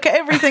way I look at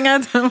everything,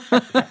 Adam.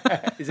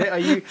 Is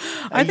it?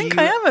 I think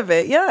I am a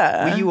bit,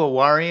 yeah. Were you a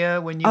warrior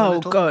when you were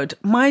little? Oh, God.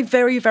 My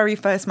very, very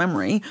first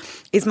memory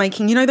is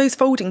making, those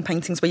folding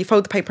paintings where you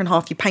fold the paper in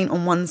half, you paint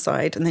on one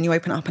side, and then you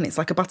open it up and it's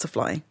like a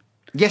butterfly.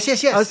 Yes.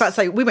 I was about to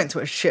say, we went to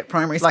a shit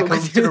primary school.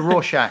 Like a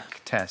Rorschach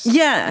test.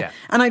 Yeah.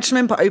 And I just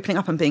remember opening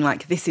up and being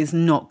like, this is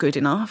not good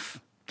enough.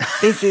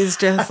 This is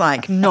just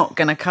like not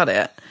going to cut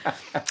it.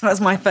 That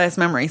was my first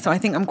memory. So I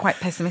think I'm quite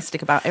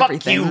pessimistic about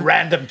everything. Fuck you,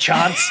 random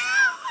chance.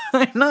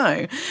 I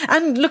know.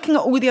 And looking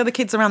at all the other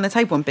kids around the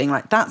table and being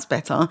like, that's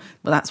better.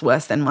 Well, that's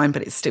worse than mine,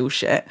 but it's still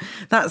shit.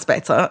 That's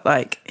better.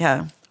 Like,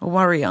 yeah, a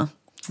warrior.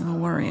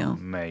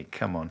 Mate,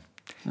 come on.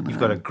 You've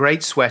got a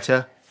great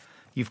sweater.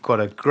 You've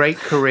got a great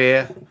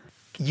career.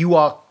 You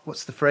are,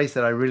 what's the phrase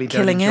that I really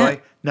don't Killing enjoy?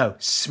 it? No,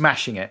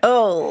 smashing it.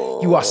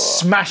 Oh. You are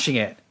smashing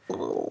it.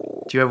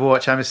 Do you ever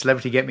watch I'm a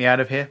Celebrity, Get Me Out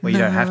of Here? Well, you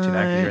don't have to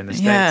now because you're in the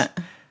States. Yeah.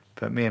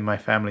 But me and my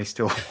family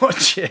still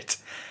watch it.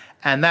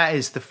 And that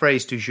is the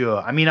phrase du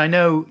jour. I mean, I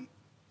know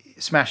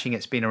smashing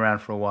it's been around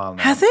for a while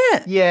now. Has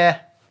it? Yeah.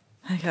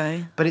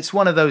 Okay. But it's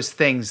one of those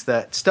things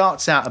that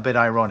starts out a bit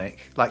ironic,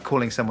 like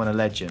calling someone a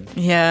legend.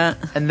 Yeah.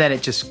 And then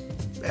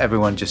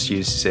everyone just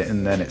uses it,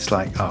 and then it's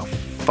like, oh,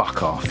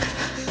 fuck off.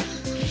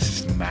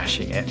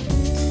 Smashing it.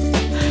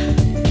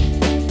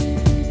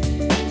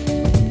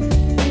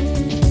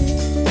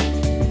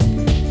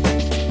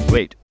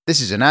 Wait,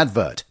 this is an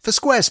advert for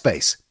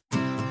Squarespace.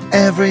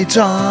 Every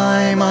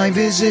time I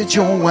visit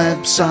your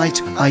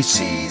website, I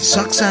see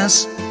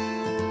success.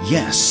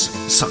 Yes,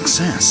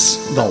 success.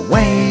 The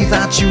way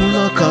that you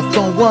look at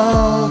the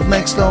world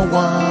makes the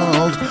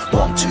world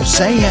want to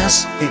say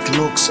yes. It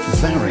looks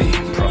very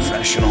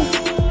professional.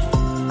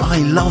 I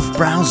love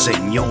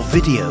browsing your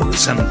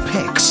videos and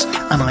pics,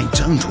 and I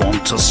don't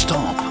want to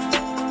stop.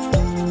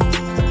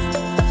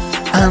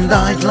 And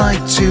I'd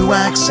like to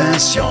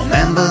access your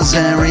members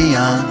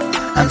area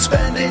and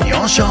spend in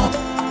your shop.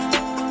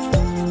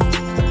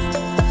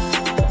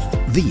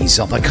 These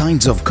are the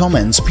kinds of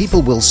comments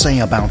people will say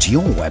about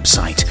your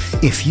website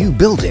if you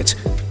build it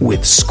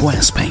with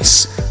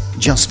Squarespace.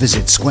 Just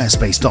visit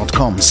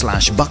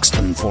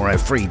squarespace.com/Buxton for a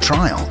free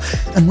trial.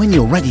 And when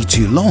you're ready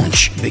to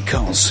launch,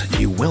 because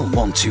you will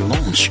want to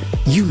launch,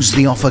 use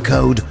the offer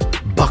code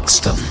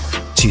BUXTON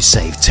to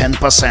save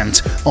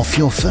 10% off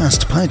your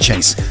first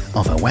purchase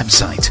of a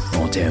website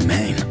or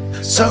domain.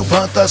 So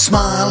put the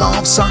smile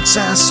of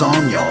success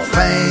on your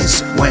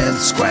face with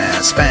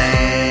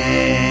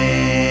Squarespace.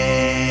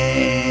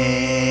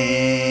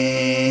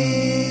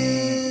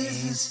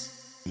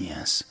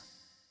 Yes.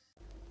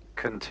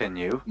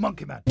 Continue.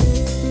 Monkey Man.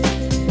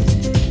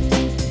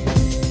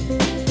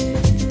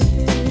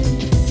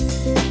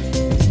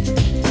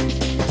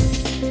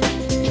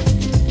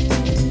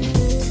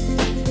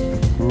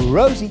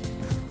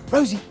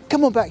 Rosie,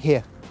 come on back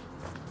here.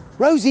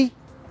 Rosie.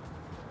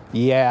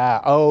 Yeah,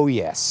 oh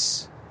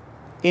yes.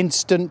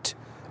 Instant,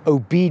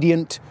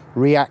 obedient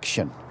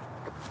reaction.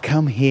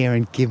 Come here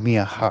and give me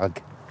a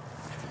hug.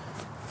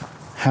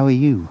 How are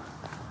you?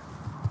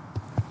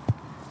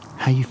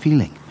 How are you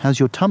feeling? How's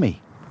your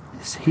tummy?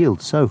 It's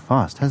healed so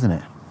fast, hasn't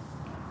it?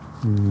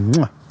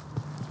 Mwah.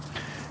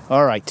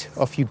 All right,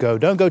 off you go.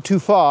 Don't go too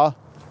far.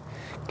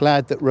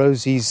 Glad that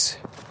Rosie's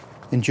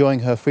enjoying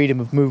her freedom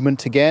of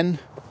movement again.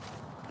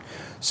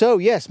 So,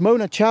 yes,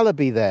 Mona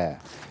Chalabi there.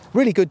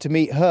 Really good to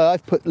meet her.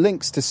 I've put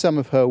links to some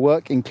of her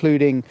work,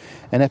 including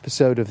an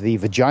episode of the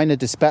Vagina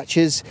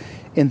Dispatches,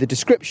 in the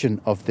description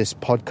of this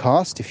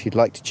podcast, if you'd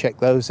like to check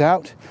those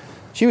out.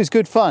 She was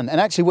good fun. And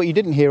actually what you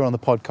didn't hear on the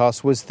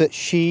podcast was that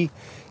she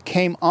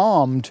came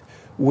armed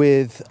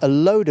with a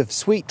load of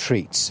sweet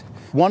treats.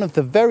 One of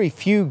the very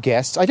few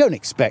guests, I don't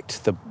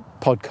expect the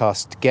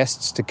podcast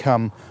guests to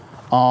come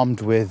armed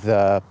with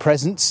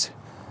presents.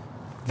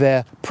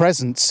 Their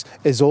presence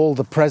is all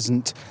the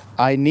present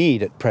I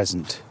need at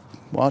present.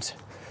 What?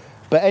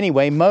 But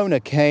anyway,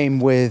 Mona came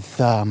with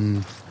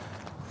a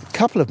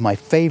couple of my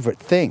favourite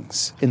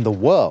things in the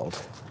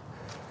world.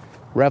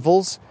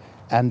 Revels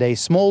and a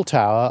small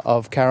tower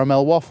of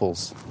caramel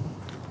waffles.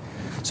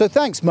 So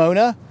thanks,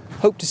 Mona.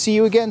 Hope to see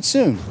you again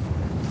soon.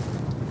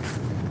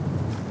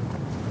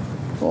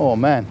 Oh,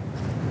 man.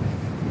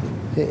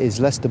 It is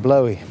Lester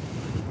Blowy.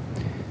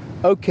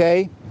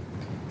 Okay.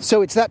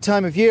 So it's that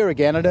time of year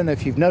again. I don't know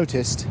if you've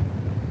noticed.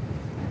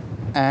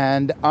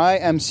 and I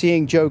am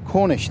seeing Joe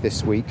Cornish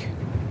this week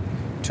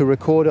to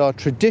record our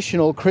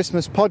traditional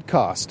Christmas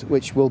podcast,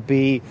 which will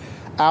be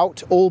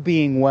out, all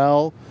being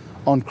well,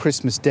 on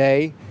Christmas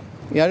Day.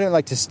 I don't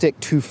like to stick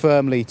too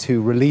firmly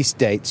to release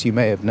dates, you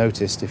may have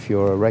noticed if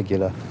you're a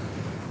regular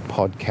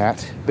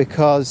podcat,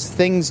 because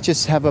things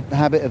just have a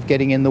habit of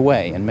getting in the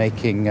way and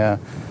making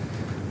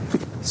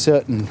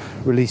certain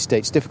release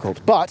dates difficult.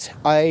 But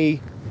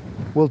I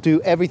will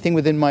do everything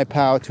within my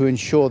power to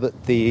ensure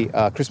that the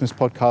Christmas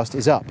podcast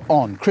is up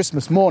on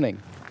Christmas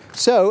morning.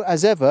 So,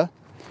 as ever,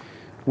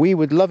 we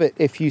would love it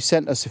if you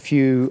sent us a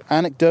few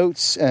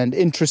anecdotes and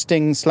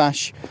interesting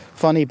 /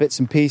 funny bits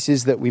and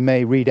pieces that we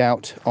may read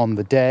out on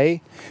the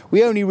day.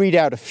 We only read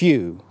out a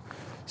few,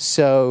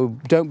 so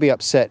don't be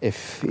upset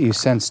if you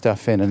send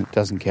stuff in and it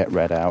doesn't get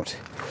read out.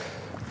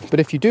 But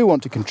if you do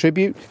want to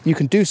contribute, you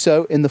can do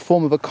so in the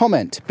form of a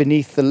comment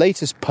beneath the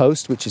latest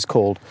post, which is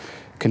called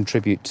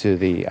Contribute to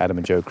the Adam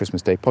and Joe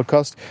Christmas Day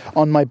podcast,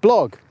 on my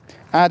blog,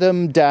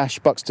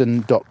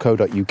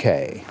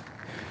 adam-buxton.co.uk.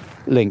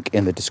 Link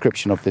in the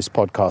description of this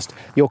podcast.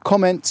 Your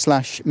comment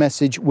 /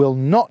 message will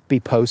not be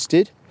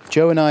posted.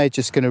 Joe and I are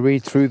just going to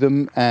read through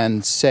them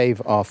and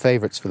save our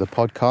favourites for the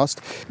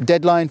podcast.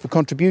 Deadline for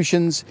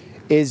contributions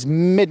is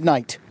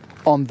midnight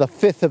on the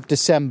 5th of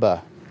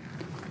December,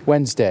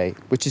 Wednesday,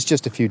 which is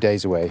just a few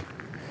days away.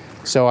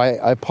 So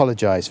I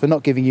apologise for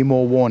not giving you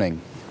more warning.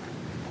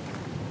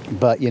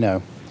 But,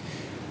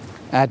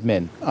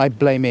 admin. I'm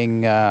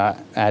blaming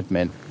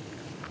admin.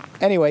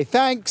 Anyway,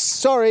 thanks.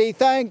 Sorry.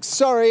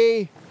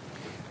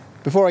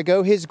 Before I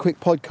go, here's a quick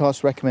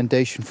podcast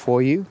recommendation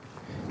for you.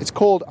 It's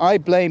called I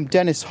Blame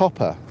Dennis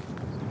Hopper,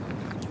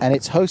 and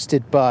it's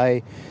hosted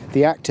by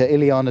the actor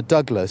Ileana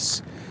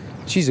Douglas.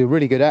 She's a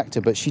really good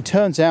actor, but she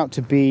turns out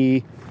to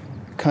be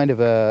kind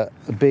of a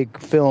big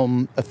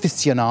film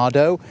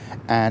aficionado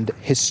and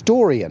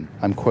historian,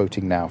 I'm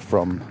quoting now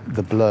from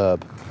the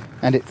blurb.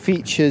 And it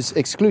features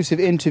exclusive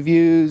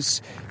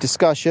interviews,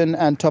 discussion,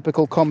 and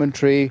topical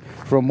commentary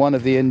from one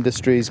of the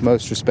industry's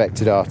most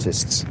respected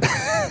artists,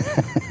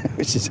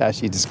 which is how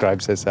she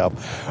describes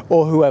herself,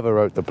 or whoever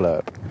wrote the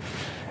blurb.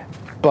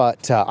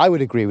 But I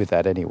would agree with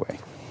that anyway.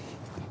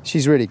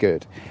 She's really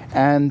good.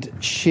 And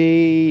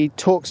she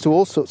talks to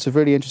all sorts of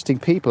really interesting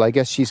people. I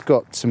guess she's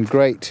got some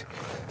great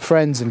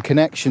friends and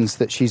connections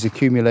that she's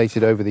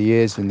accumulated over the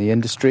years in the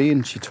industry,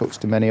 and she talks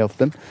to many of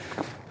them.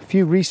 A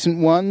few recent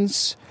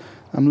ones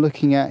I'm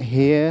looking at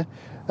here.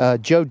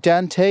 Joe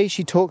Dante,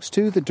 she talks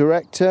to, the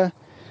director.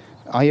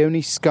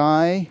 Ione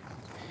Skye,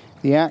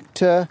 the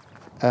actor.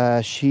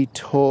 She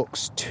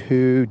talks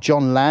to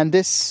John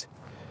Landis.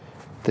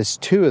 There's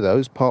two of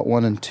those, part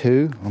 1 and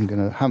 2.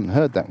 Haven't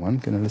heard that one.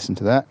 Going to listen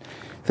to that.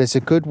 There's a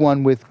good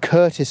one with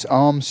Curtis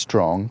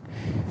Armstrong.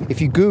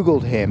 If you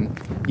Googled him,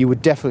 you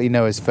would definitely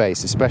know his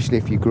face, especially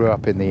if you grew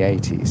up in the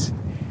 80s.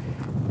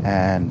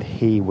 And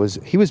he was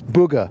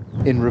Booger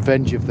in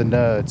Revenge of the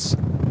Nerds.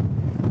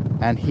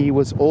 And he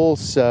was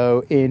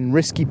also in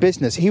Risky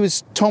Business. He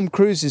was Tom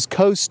Cruise's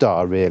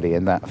co-star, really,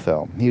 in that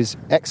film. He was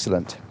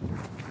excellent.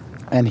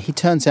 And he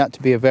turns out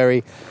to be a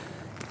very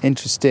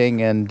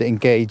interesting and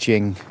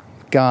engaging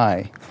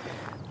guy.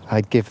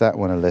 I'd give that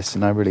one a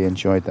listen. I really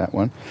enjoyed that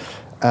one.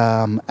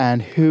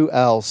 And who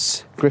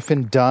else?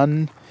 Griffin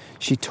Dunn.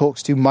 She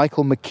talks to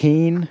Michael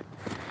McKean.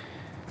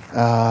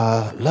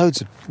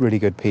 Loads of really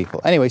good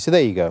people. Anyway, so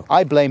there you go.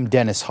 I Blame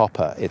Dennis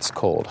Hopper, it's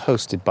called,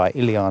 hosted by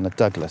Ileana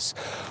Douglas.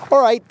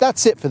 All right,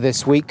 that's it for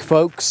this week,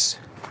 folks.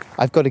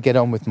 I've got to get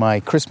on with my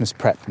Christmas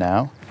prep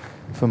now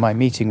for my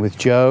meeting with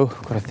Joe.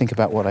 I've got to think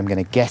about what I'm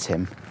going to get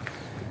him.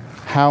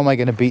 How am I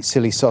going to beat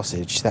Silly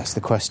Sausage? That's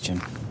the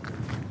question.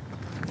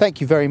 Thank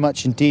you very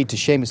much indeed to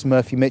Seamus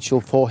Murphy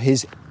Mitchell for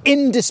his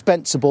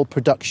indispensable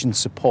production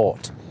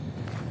support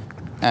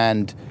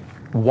and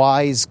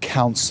wise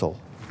counsel,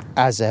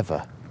 as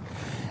ever.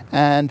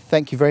 And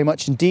thank you very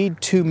much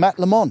indeed to Matt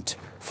Lamont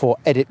for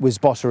edit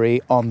whizbottery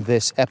on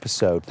this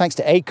episode. Thanks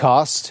to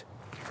Acast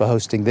for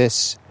hosting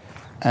this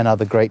and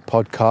other great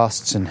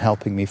podcasts and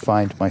helping me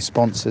find my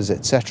sponsors,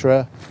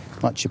 etc.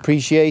 Much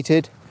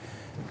appreciated.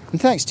 And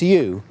thanks to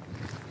you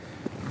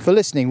for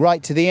listening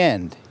right to the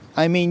end.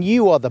 I mean,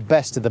 you are the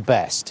best of the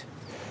best.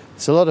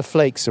 There's a lot of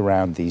flakes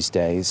around these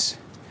days.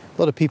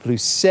 A lot of people who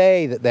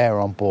say that they're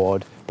on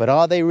board, but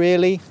are they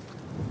really?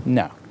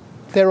 No.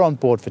 They're on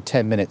board for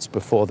 10 minutes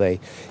before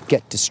they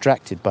get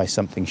distracted by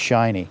something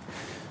shiny.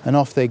 And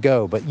off they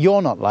go. But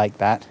you're not like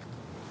that.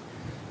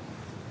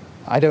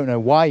 I don't know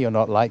why you're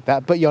not like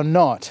that, but you're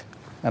not.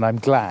 And I'm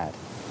glad.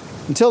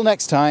 Until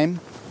next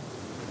time,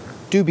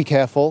 do be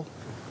careful.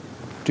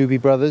 Do be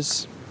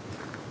brothers.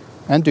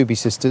 And do be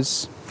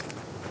sisters.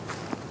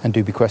 And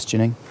do be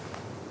questioning.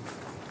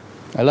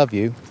 I love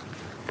you.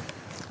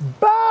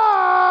 Bye!